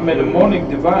different mnemonic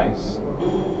device.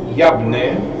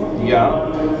 Yabne, Ya,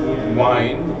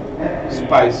 wine,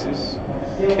 spices,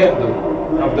 candle,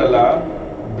 Havdalah,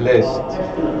 blessed.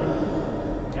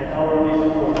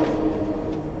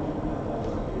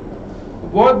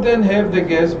 What then have the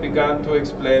guests begun to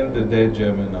explain the dead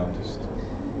German artist?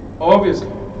 Obviously,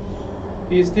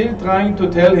 he is still trying to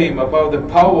tell him about the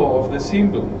power of the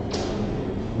symbol,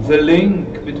 the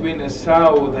link between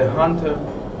Esau the hunter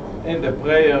and the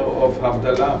prayer of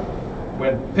Havdalah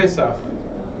when Pesach,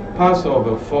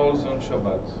 Passover, falls on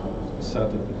Shabbat,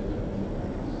 Saturday.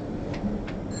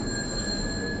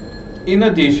 In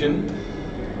addition,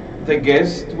 the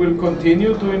guest will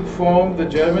continue to inform the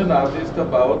German artist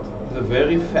about the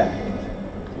very fact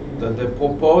that the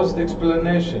proposed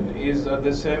explanation is at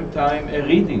the same time a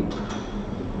reading,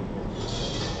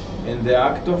 and the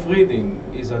act of reading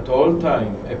is at all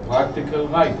time a practical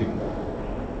writing.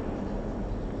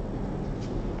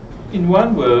 In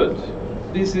one word,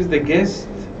 this is the guest's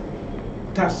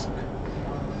task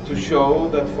to show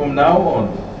that from now on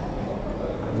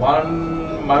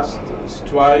one must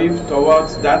strive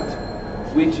towards that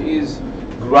which is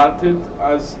granted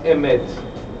as emet,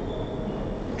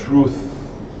 truth,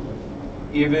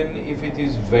 even if it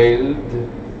is veiled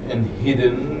and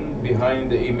hidden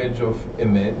behind the image of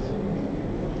emet,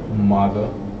 mother,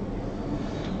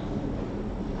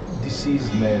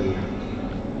 deceased male.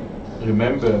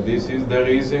 Remember, this is the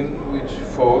reason which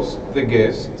forced the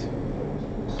guest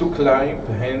to climb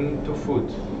hand to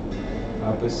foot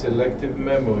up a selective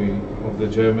memory of the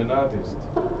German artist,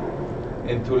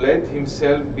 and to let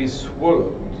himself be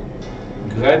swallowed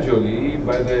gradually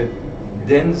by the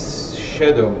dense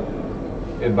shadow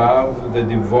above the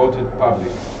devoted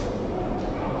public,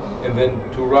 and then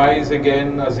to rise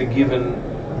again as a given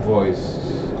voice,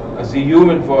 as a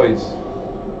human voice,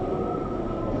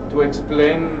 to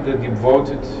explain the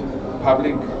devoted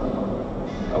public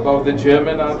about the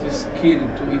German artist's skill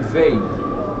to evade,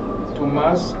 to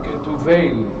mask and to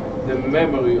veil the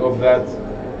memory of that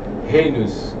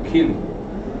heinous killing.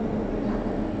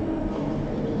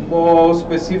 More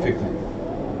specifically,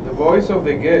 the voice of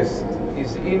the guest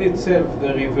is in itself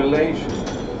the revelation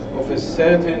of a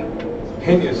certain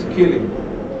heinous killing,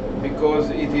 because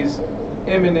it is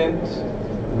eminent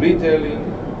retelling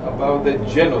about the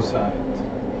genocide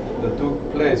that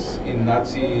took place in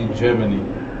Nazi Germany.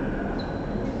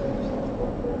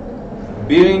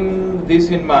 Bearing this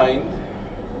in mind,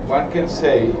 one can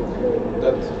say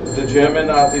that the German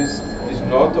artist is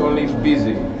not only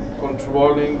busy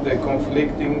controlling the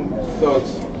conflicting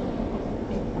thoughts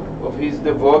of his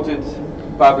devoted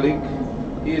public,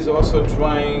 he is also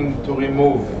trying to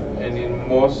remove, and in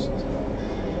most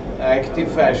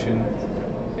active fashion,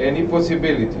 any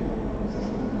possibility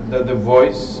that the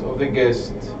voice of the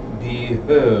guest be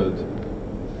heard.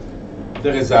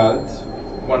 The result,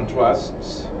 one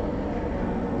trusts,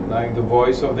 like the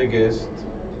voice of the guest,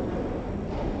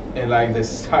 and like the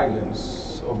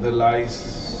silence of the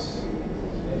lifeless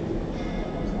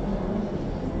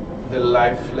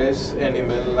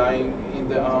animal lying in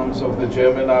the arms of the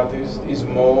German artist, is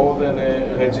more than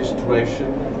a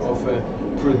registration of a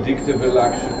predictable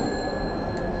action,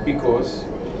 because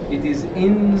it is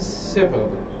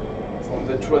inseparable from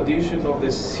the tradition of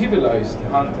the civilized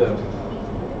hunter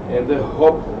and the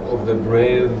hope of the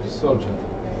brave soldier.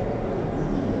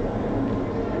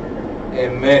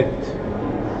 Emet.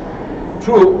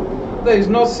 True, there is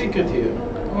no secret here,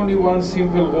 only one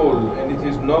simple rule, and it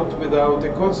is not without a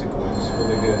consequence for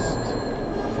the guest,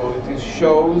 for it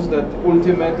shows that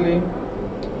ultimately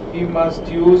he must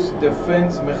use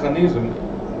defense mechanism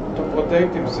to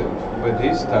protect himself. But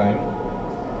this time,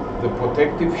 the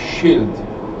protective shield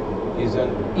is an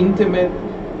intimate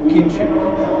kinship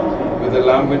with the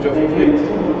language of Crete,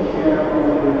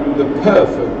 the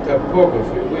perfect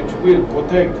typography which will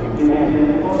protect him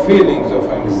from feelings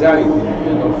of anxiety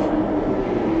and of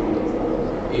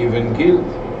even guilt.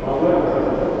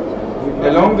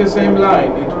 Along the same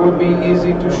line, it will be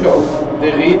easy to show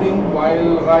the reading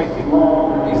while writing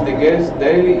is the guest's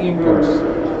daily impulse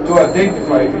to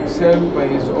identify himself by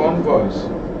his own voice.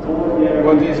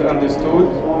 What is understood,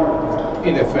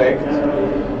 in effect,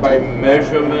 by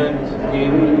measurement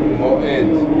in moed,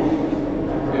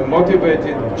 a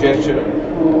motivated gesture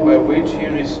by which he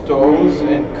restores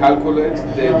and calculates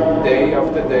the day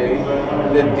after day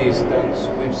the distance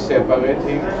which separates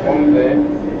him from the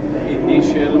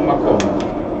initial makom,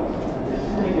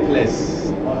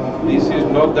 place. This is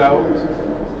no doubt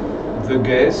the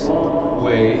guest's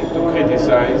way to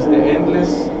criticize the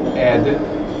endless added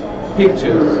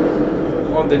pictures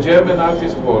on the German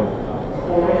artist wall,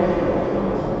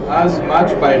 as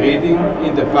much by reading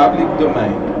in the public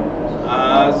domain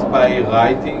as by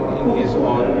writing in his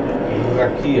own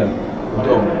rakia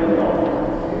dome.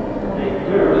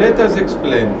 Let us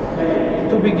explain.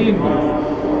 To begin with,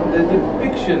 the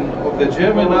depiction of the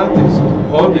German artist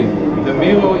holding the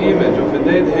mirror image of a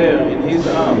dead hare in his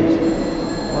arms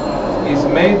is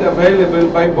made available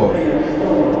by both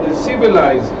the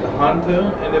civilized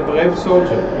hunter and a brave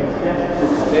soldier,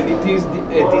 and it is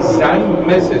a design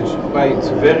message by its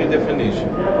very definition.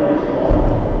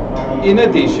 In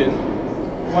addition,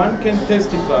 one can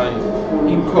testify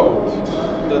in court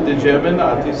that the German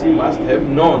artist must have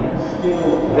known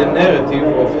the narrative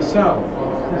of Esau.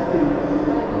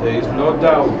 There is no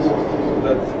doubt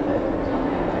that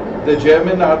the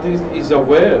German artist is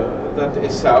aware that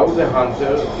Esau the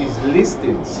hunter is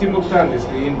listed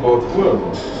simultaneously in both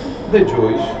worlds, the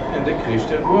Jewish and the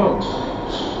Christian world.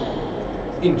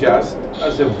 In just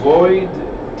as a void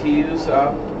tears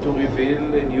up to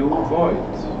reveal a new void,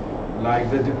 like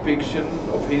the depiction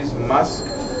of his masked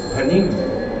panim,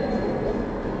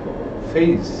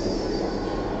 face,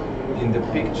 in the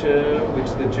picture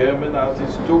which the German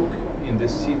artist took in the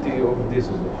city of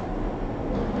Düsseldorf.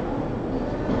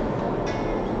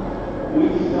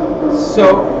 So,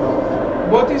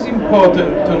 what is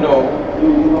important to know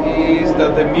is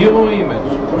that the mirror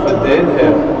image of a dead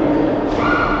hair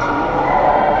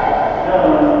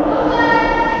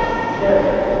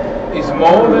is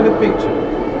more than a picture,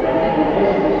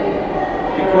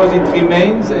 because it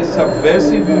remains a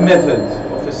subversive method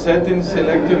of a certain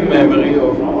selective memory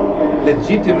of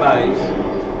legitimize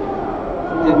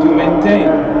and to maintain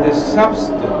the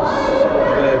substance of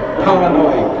the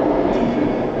paranoid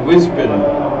whispering,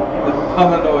 the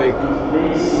paranoid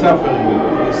suffering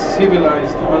of the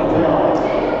civilized hunter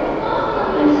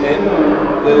and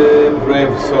the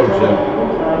brave soldier.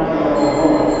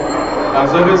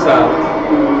 As a result,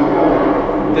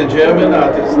 the German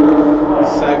artist's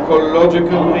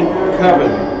psychological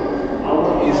recovery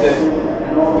is a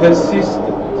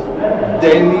persistent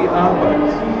daily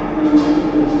arbeit.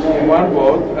 In one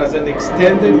word, as an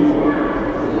extended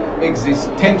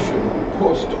existential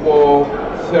post-war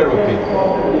therapy.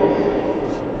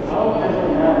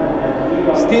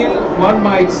 Still, one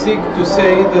might seek to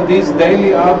say that this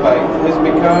daily arbeit has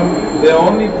become the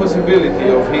only possibility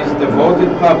of his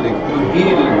devoted public to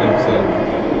heal themselves,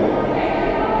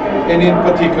 and in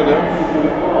particular,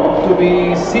 to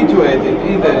be situated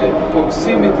in the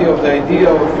proximity of the idea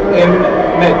of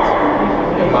Met,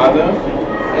 a mother,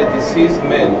 a deceased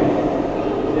man,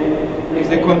 is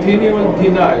the continual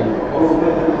denial of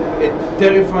a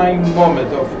terrifying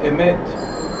moment of Emet,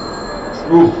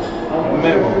 truth,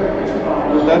 memory.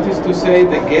 That is to say,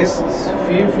 the guest's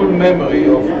fearful memory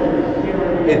of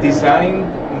a designed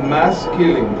mass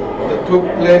killing that took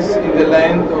place in the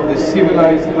land of the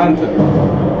civilized hunter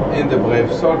and the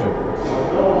brave soldier.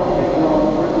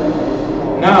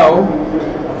 Now,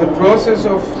 the process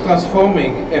of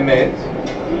transforming Emet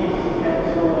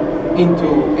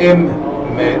into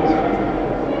Met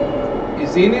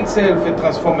is in itself a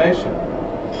transformation,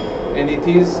 and it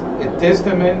is a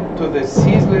testament to the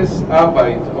ceaseless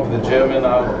arbeit of the German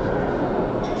art.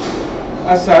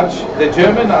 As such, the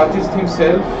German artist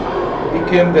himself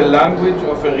became the language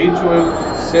of a ritual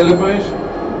celebration.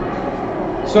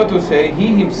 So to say,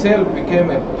 he himself became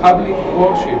a public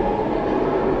worship,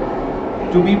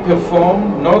 to be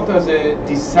performed not as a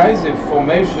decisive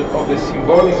formation of the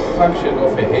symbolic function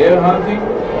of a hare hunting,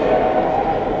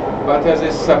 but as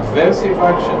a subversive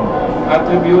action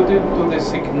attributed to the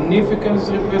significance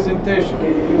representation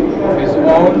of his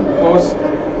own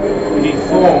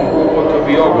post-reform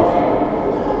autobiography.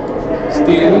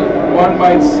 Still, one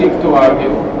might seek to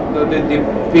argue that the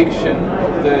depiction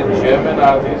of the German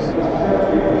artist,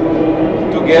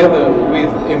 together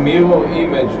with a mirror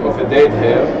image of a dead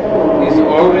hare, is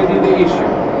already the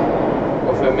issue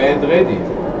of a mad ready.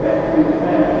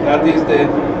 That is the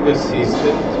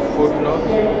persistent footnote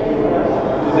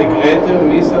to the greater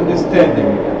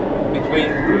misunderstanding between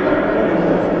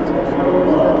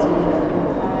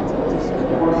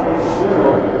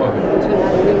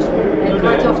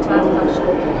Kwart over 12 gaan we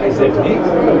stoppen. Hij zegt niet.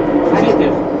 Hij zegt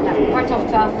tegen. Ja, kwart over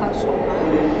 12 gaan we stoppen.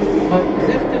 Hij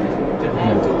zegt tegen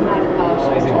hem. Na de pauze.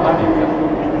 Hij is in paniek.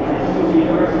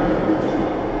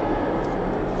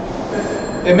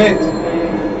 Emet.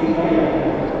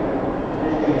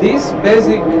 This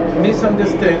basic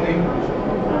misunderstanding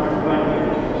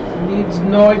needs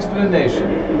no explanation,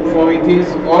 for it is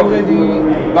already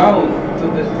bound to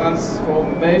the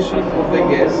transformation of the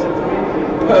guest,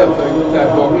 perfect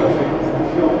typography,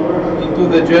 into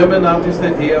the German artist's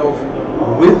idea of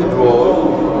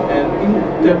withdrawal and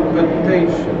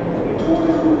interpretation,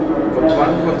 what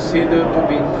one considered to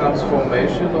be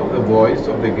transformation of the voice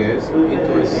of the guest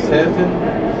into a certain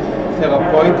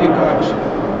therapeutic action.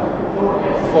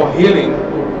 For healing,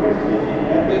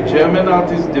 the German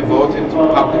artist devoted to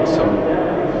public song.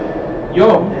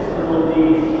 Yom,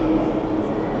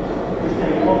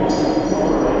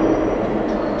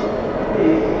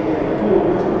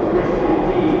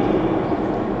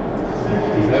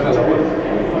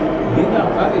 הנה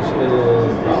אמרה לי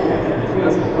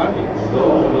שנכנס לפאניק, לא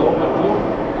כלום.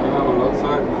 אמרנו, לא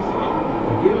צעק,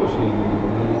 תגיד לו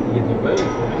שידבר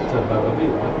לפעמים קצת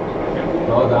בערבית.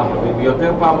 לא יודע,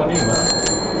 ביותר פעמונים,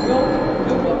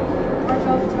 Kwart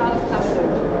over 12 gaan we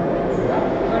stoppen.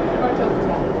 Kwart over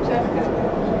 12. Zeg ik het.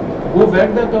 hoe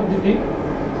werkt dat op de drie?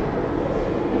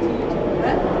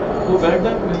 Hè? Hoe werkt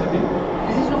dat met de drie?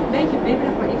 Het is nog een beetje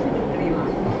bibberig, maar ik vind het prima.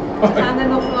 We gaan er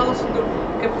nog van alles aan doen.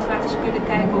 Ik heb gevraagd of ze kunnen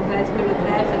kijken of wij het kunnen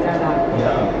krijgen daarna.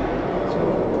 Ja. Zo.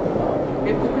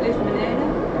 De boeken liggen beneden.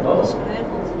 Dat is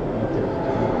geregeld.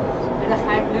 En dan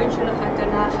ga ik lunchen en dan ga ik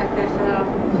daarna even...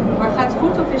 Maar gaat het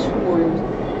goed of is het vermoeiend?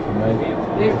 Voor mij niet.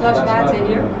 Wil je een glas water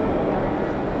hier?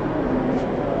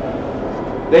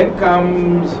 Then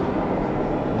comes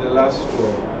the last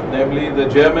word, namely the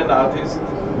German artist's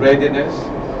readiness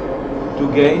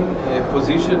to gain a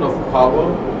position of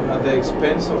power at the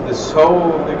expense of the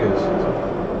soul of the guest.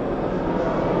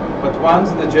 But once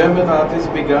the German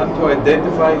artist began to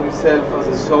identify himself as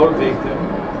a soul victim,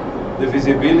 the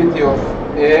visibility of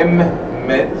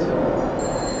Met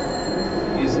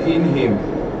is in him,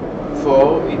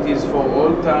 for it is for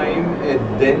all time a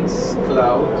dense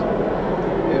cloud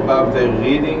above the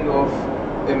reading of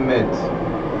Met,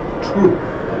 truth.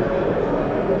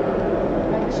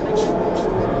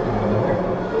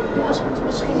 Als we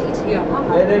misschien iets hier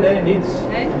hangen. Nee, niets.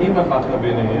 Nee? Niemand mag naar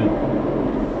binnen hier.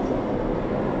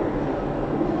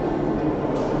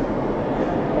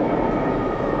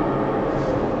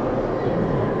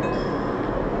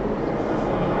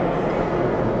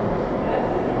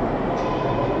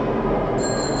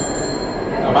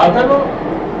 אמרת לו?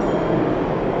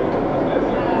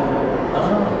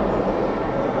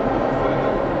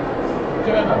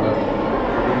 כן, אבל...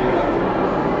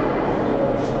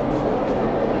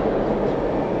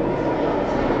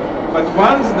 But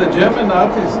once the German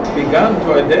artist began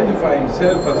to identify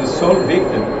himself as a soul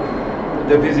victim,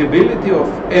 the visibility of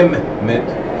Met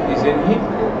is in him,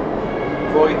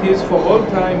 for it is for all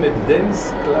time a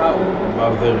dense cloud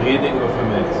above the reading of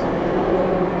Met.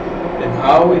 And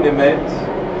how in Met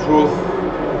truth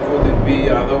could it be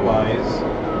otherwise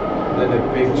than a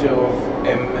picture of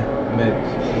Met,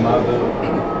 mother,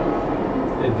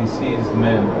 a deceased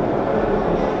man?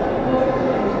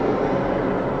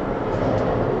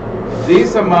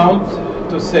 This amounts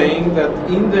to saying that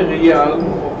in the realm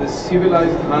of the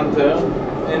civilized hunter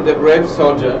and the brave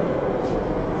soldier,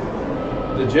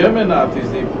 the German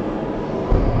artist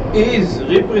is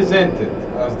represented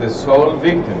as the sole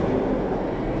victim,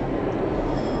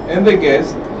 and the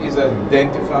guest is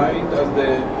identified as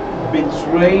the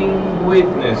betraying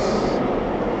witness.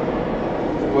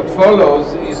 What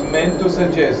follows is meant to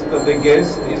suggest that the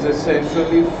guest is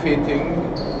essentially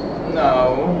fitting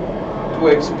now to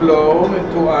explore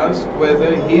and to ask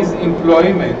whether his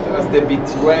employment as the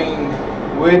betraying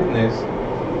witness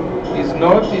is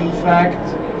not in fact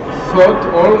thought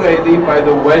already by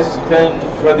the Western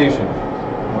tradition.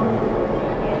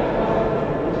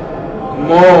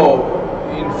 More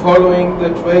in following the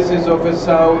traces of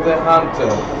Esau the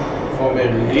hunter from a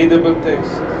readable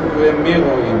text to a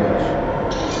mirror image.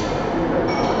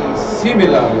 And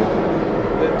similarly,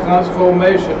 the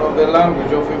transformation of the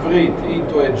language of Ivrit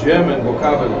into a German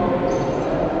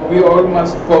vocabulary, we all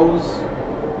must pause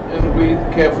and read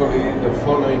carefully the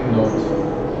following note.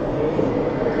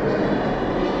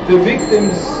 The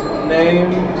victim's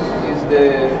name is the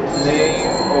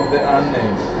name of the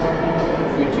unnamed,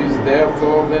 which is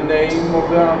therefore the name of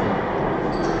the other.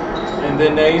 And the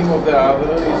name of the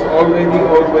other is already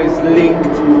always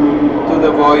linked to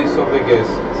the voice of the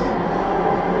guest.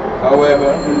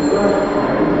 However,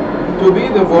 to be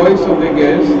the voice of the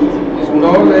guest is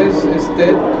no less a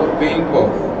state of being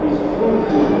both,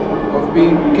 of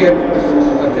being kept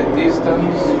at a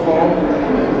distance from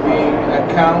being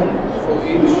account for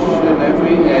each and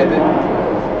every added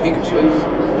pictures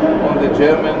on the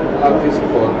German artist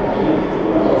board.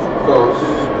 Of course,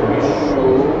 to be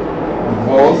sure,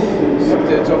 both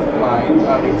states of mind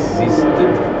are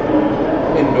existed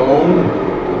and known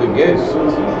the guests,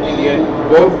 and yet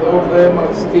both of them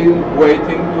are still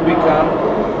waiting to become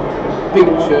a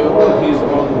picture on his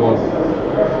own wall.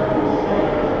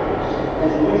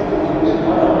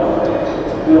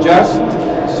 Just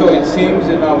so it seems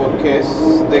in our case,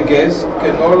 the guest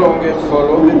can no longer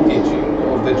follow the teaching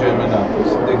of the German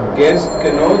artist. The guest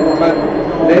cannot but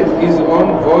let his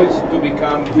own voice to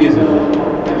become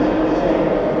visible.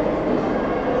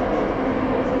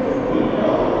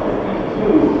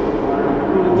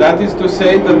 That is to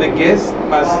say that the guest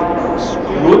must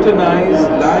scrutinize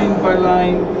line by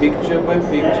line, picture by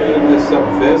picture, the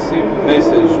subversive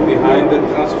message behind the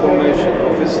transformation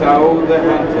of Esau the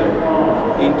hunter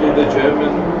into the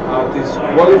German artist's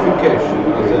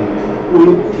qualification as an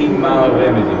ultima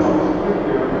remedy.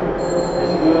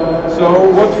 So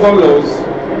what follows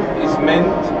is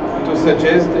meant to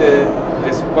suggest a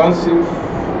responsive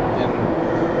and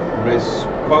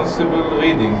responsible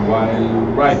reading while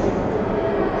writing.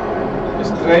 A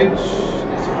strange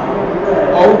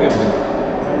argument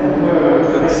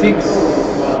that seeks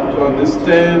to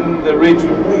understand the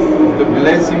ritual of the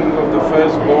blessing of the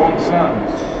firstborn sons,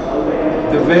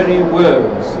 the very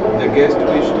words the guest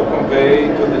wished to convey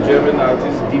to the German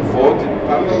artist's devoted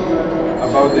public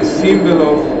about the symbol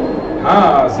of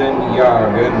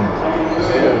Hasenjagen,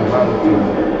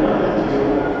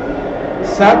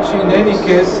 such in any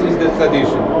case is the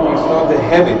tradition, if not the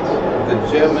habit of the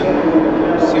German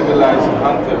civilized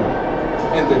hunter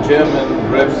and the German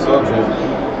brave soldier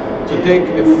to take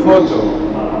a photo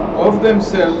of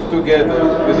themselves together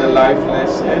with a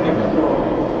lifeless animal.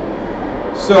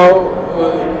 So,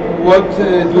 what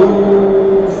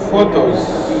do photos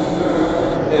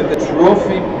and the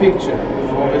trophy picture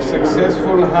from a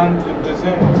successful hunt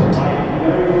represent,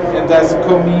 and thus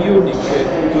communicate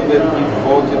to the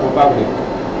devoted public?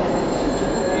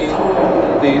 In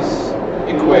this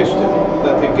a question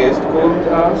that a guest could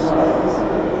ask.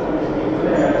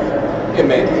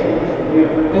 Emet.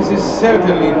 This is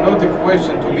certainly not a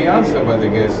question to be answered by the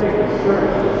guest,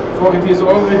 for it is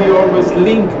already always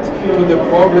linked to the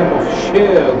problem of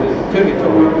shared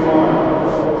territory,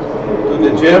 to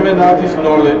the German artist's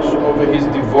knowledge over his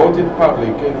devoted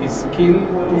public and his skill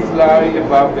to fly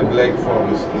above the Black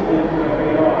Forest.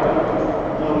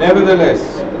 Nevertheless,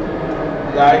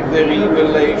 like the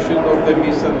revelation of the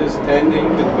misunderstanding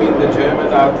between the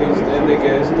German artist and the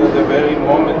guest at the very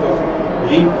moment of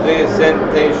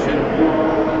representation,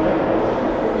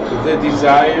 the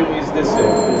desire is the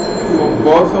same. For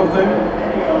both of them,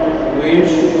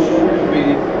 wish to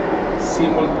be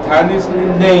simultaneously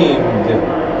named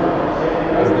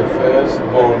as the first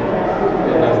born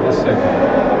and as the second.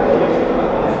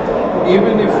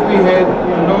 Even if we had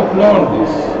not known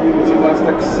this, we must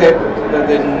accept that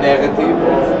the narrative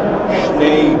of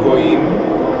Shnei Goyim,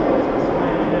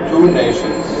 two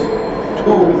nations,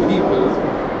 two people,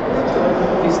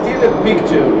 is still a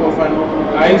picture of an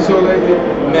isolated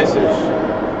message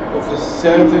of a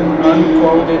certain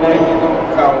uncoordinated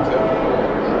encounter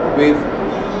with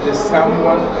the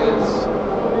someone else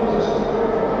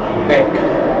back.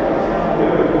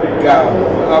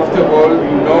 After all,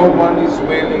 no one is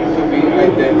willing to be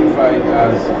identified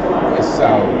as a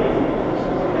sow.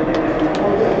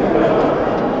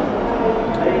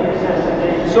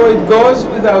 So it goes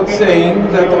without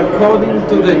saying that according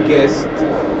to the guest,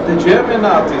 the German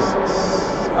artist's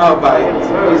Arbeit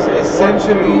is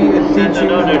essentially a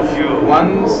teaching of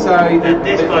one-sided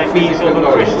metaphysical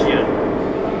knowledge,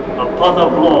 a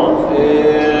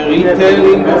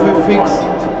retelling of a fixed,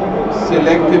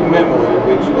 selective memory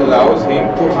which allows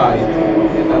him to hide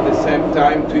and at the same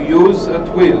time to use at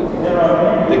will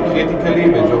the critical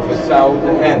image of a sound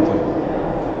hunter.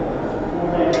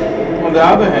 On the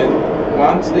other hand,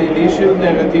 once the initial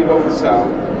narrative of a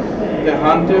sound, the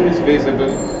hunter is visible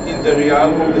in the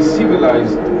realm of the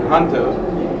civilized hunter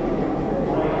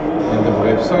and the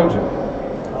brave soldier,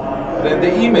 then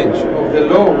the image of the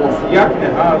law of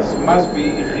Yakne has must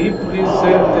be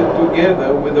represented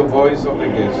together with the voice of the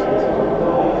guest.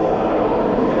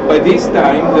 By this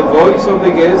time, the voice of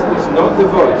the guest is not the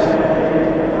voice.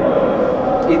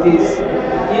 It is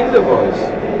in the voice.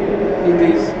 It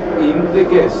is in the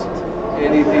guest.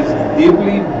 And it is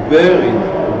deeply buried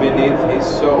beneath his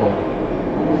soul.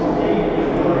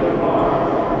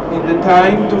 In the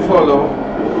time to follow,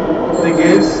 the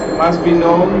guest must be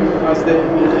known as the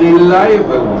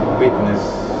reliable witness.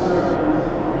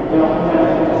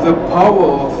 The power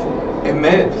of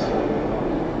emet,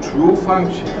 true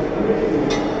function,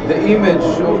 the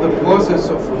image of the process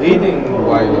of reading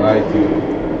while writing,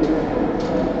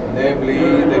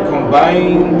 namely the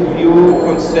combined view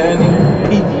concerning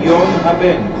Pidyon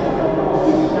Haben,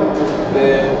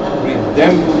 the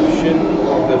redemption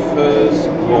of the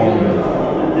firstborn.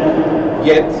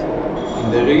 Yet,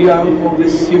 in the realm of the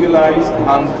civilized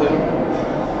hunter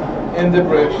and the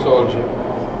brave soldier,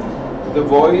 the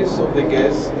voice of the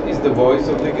guest is the voice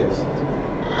of the guest.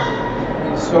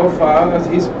 Insofar as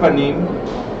his panim,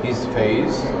 his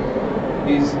face,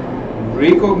 is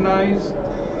recognized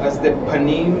as the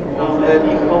panim of the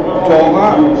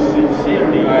Torah,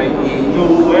 i.e.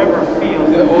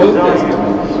 the Old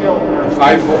Testament, the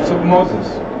 5 books of Moses.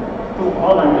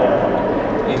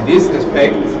 In this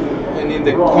respect, and in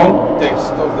the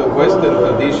context of the Western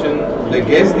tradition, the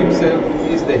guest himself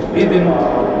is the hidden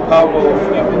power of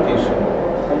repetition,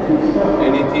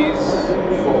 and it is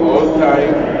for all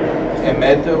time a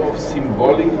matter of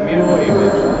symbolic mirror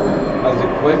image as a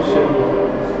question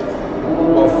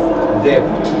of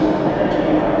depth.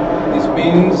 This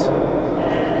means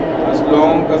as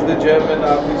long as the German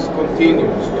artist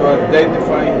continues to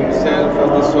identify himself as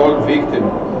the sole victim,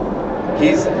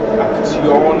 his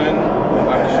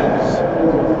actions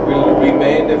will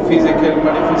remain a physical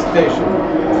manifestation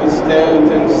of a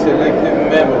certain selective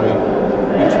memory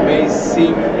which may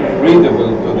seem readable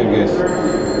to the guest.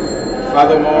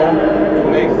 Furthermore, to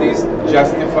make this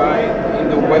justified in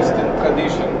the Western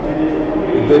tradition,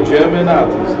 the German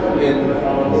artist in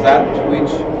that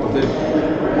which the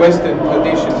Western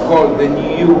tradition called the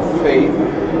New Faith,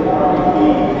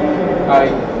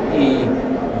 i.e.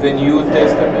 the New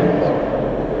Testament,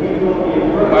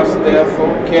 must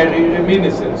therefore carry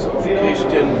reminiscence of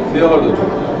Christian theology.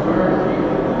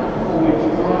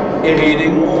 A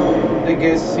reading the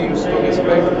guest seems to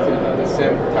respect and at the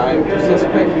same time to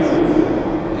suspect,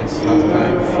 and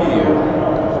sometimes fear.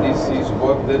 This is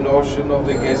what the notion of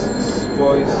the guest's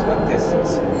voice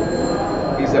attests.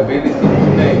 His ability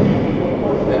to name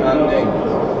the unnamed.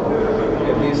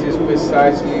 And this is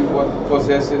precisely what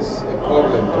possesses a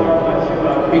problem to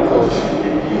it, because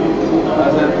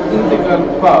as an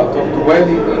integral part of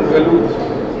dwelling in Galut,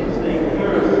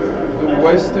 the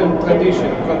Western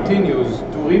tradition continues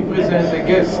to represent the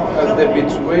guest as the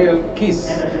betrayal kiss,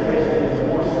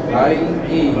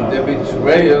 i.e. the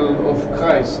betrayal of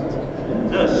Christ.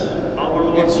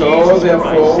 And so,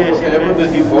 therefore, whatever the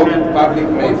devoted public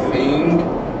may think,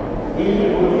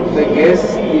 the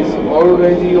guest is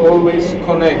already always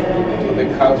connected to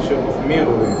the culture of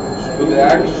mirroring, to the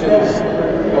actions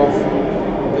of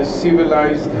the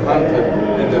civilized hunter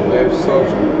and the brave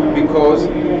soldier, because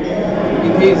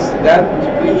it is that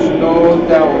which no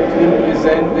doubt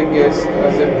represents the guest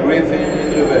as a breathing in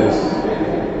reverse,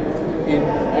 in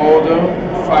order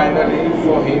finally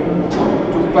for him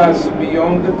to pass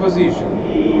beyond the position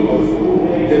of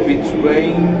the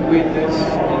betraying witness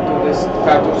into the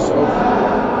status of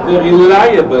the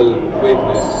reliable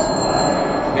witness,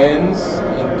 hence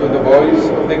into the voice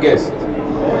of the guest.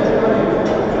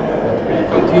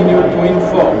 Continue to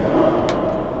inform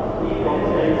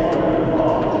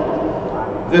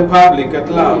the public at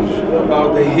large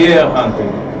about the hare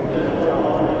hunting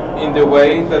in the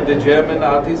way that the German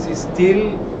artist is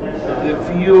still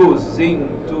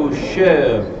refusing to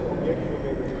share.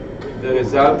 The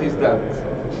result is that,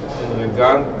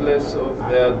 regardless of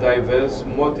their diverse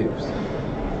motives,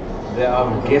 there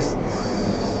are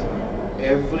guests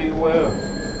everywhere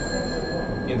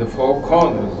in the four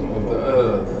corners of the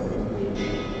earth.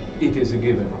 It is a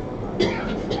given.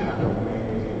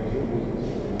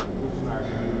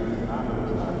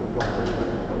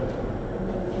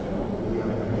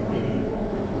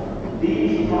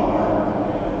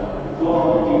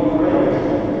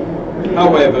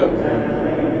 However,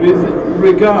 with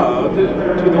regard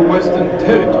to the Western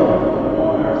territory,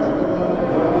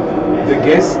 the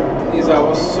guest is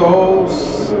our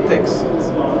soul's text,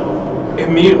 a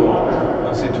mirror,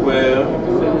 as it were,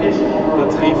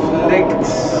 that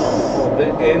reflects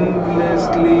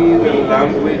endlessly the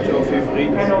language of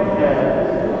Ivrit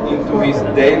into his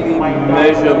daily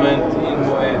measurement in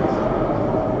Moed.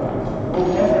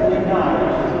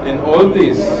 And all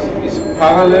this is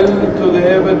parallel to the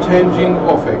ever-changing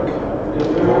Ofek,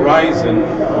 horizon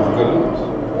of Galut,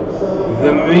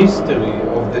 the mystery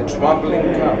of the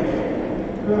trembling calf.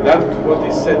 That what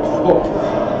is set forth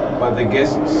by the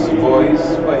guest's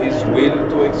voice, by his will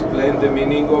to explain the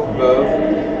meaning of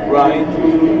birth, right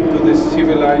to the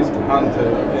civilized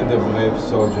hunter and the brave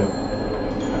soldier.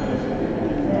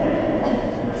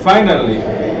 Finally,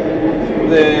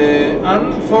 the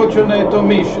unfortunate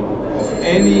omission of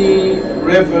any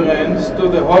reference to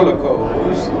the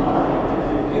Holocaust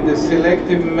in the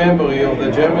selective memory of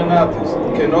the German artist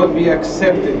cannot be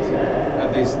accepted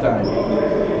at this time.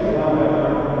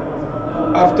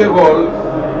 After all,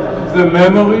 the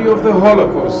memory of the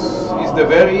Holocaust is the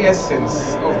very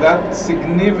essence of that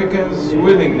significance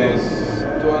willingness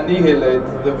to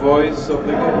annihilate the voice of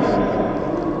the guest.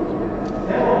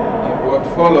 In what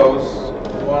follows,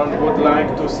 one would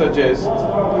like to suggest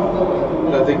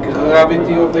that the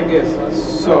gravity of the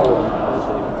guest's soul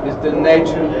is the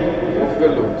nature of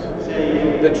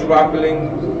Galut, the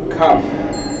trembling calf,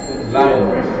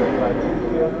 lion,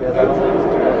 that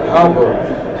harbor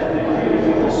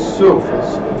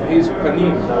surface of his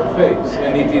panim face,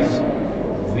 and it is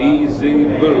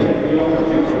visible.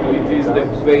 It is the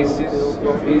basis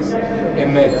of his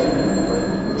emet,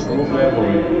 true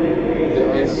memory, the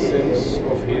essence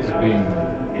of his being.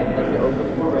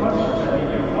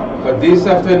 But this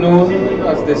afternoon,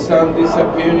 as the sun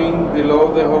disappearing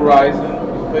below the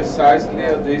horizon, precisely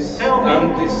at this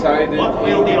undecided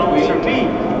in-between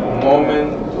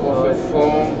moment of a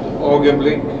formed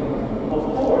Augenblick,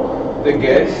 the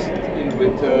guest, in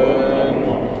return,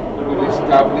 will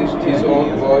establish his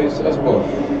own voice as both.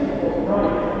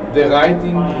 The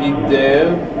writing he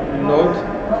dared not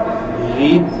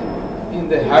read in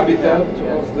the habitat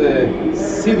of the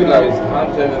civilized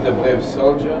hunter and the brave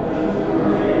soldier,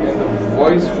 and the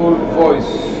voiceful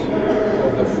voice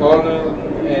of the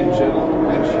fallen angel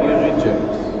which he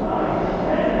rejects.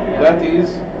 That is,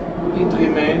 it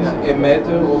remains a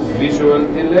matter of visual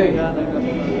delay.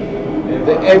 And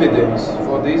the evidence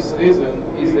for this reason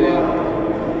is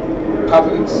a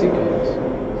public secret.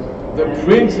 The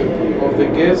principle of the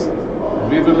guest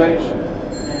revelation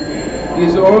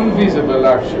his own visible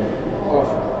action of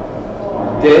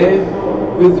their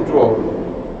withdrawal,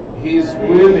 his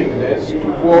willingness to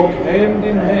walk hand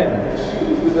in hand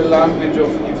with the language of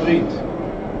Ivrit,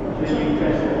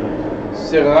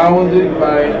 surrounded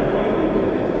by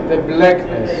the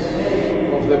blackness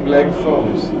of the black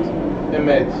forest,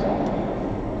 Emet.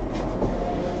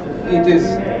 It is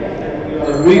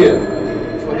real,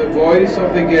 for the voice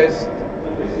of the guest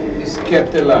is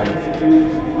kept alive.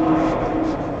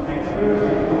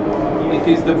 It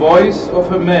is the voice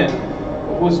of a man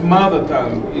whose mother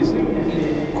tongue is in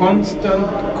constant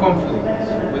conflict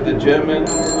with the German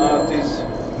artist's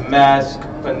mask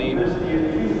panim.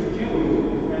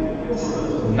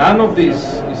 None of this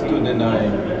is to deny.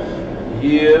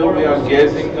 Here we are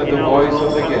gazing at the voice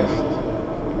of the guest,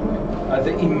 at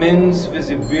the immense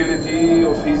visibility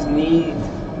of his need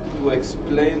to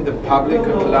explain the public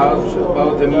at large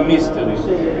about the mystery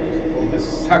of the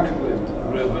sacred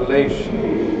relation,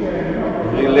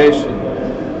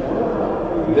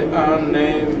 the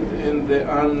unnamed and the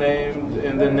unnamed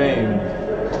and the named,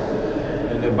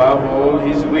 and above all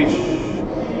his wish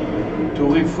to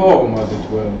reform, as it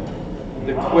were,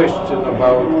 the question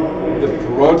about the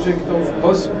project of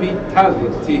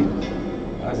hospitality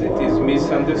as it is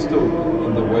misunderstood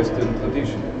in the Western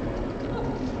tradition.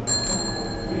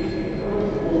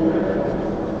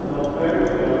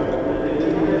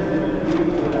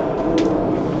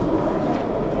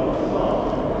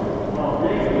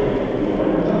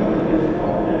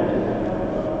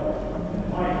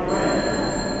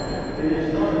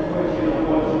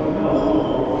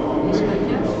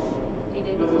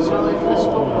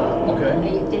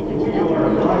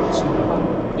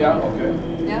 Ja, oké.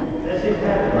 Ja?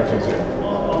 Maakt het zin.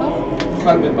 Toch?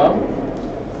 Gaat u met bouw?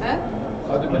 Hè?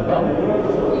 Gaat u met bouw?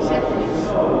 Je zegt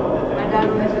niets. Maar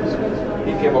daarom is het zoiets van...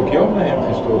 Ik heb ook jou naar hem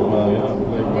gestuurd, maar ja.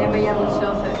 Nee, maar jij moet het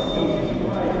zelf zeggen.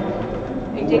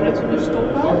 Ik denk dat we nu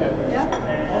stoppen. Oké. Ja?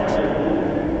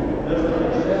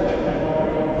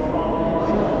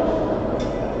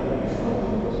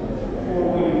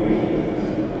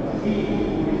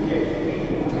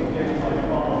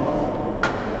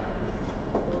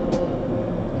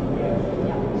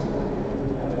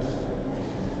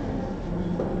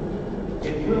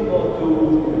 It will not do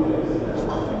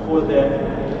for them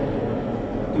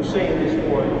to say at this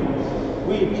point,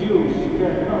 we Jews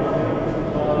cannot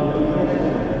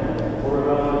for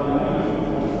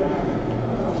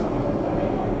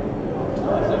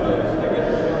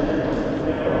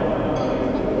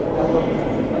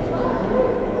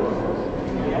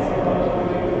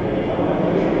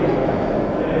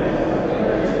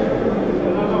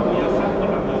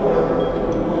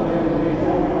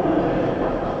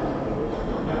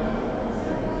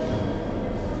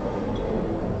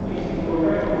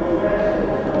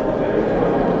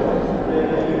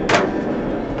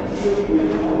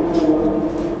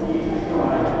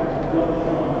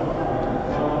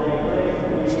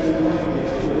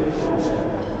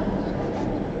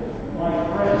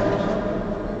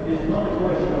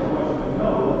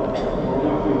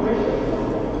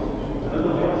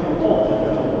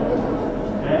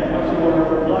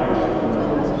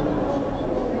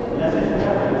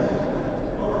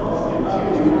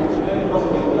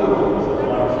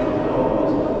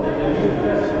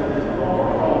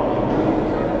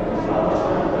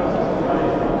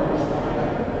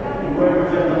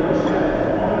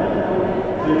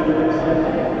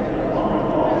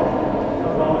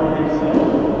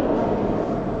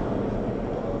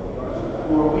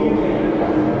we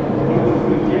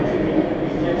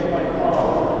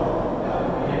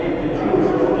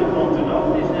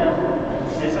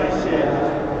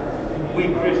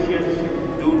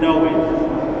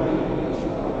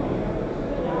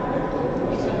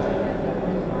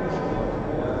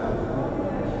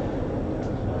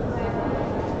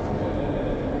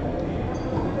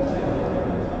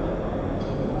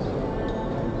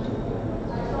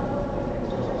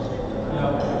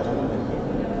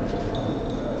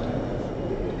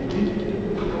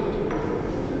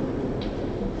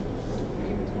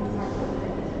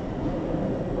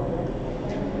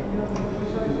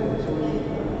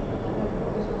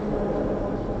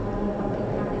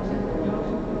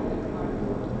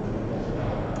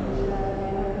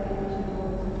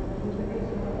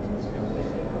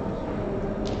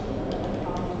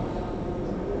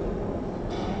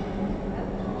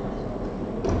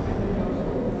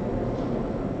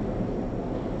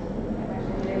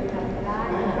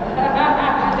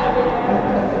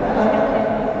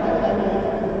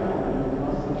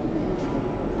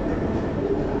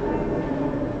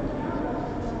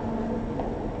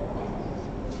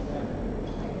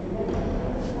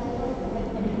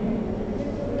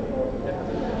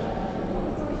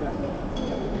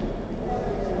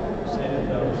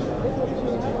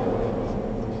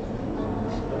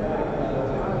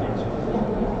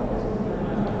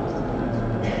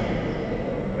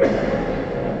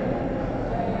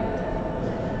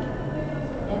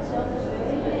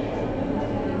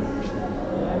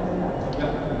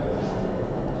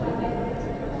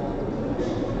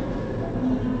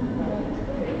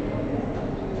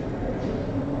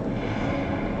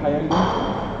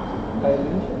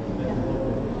Ja.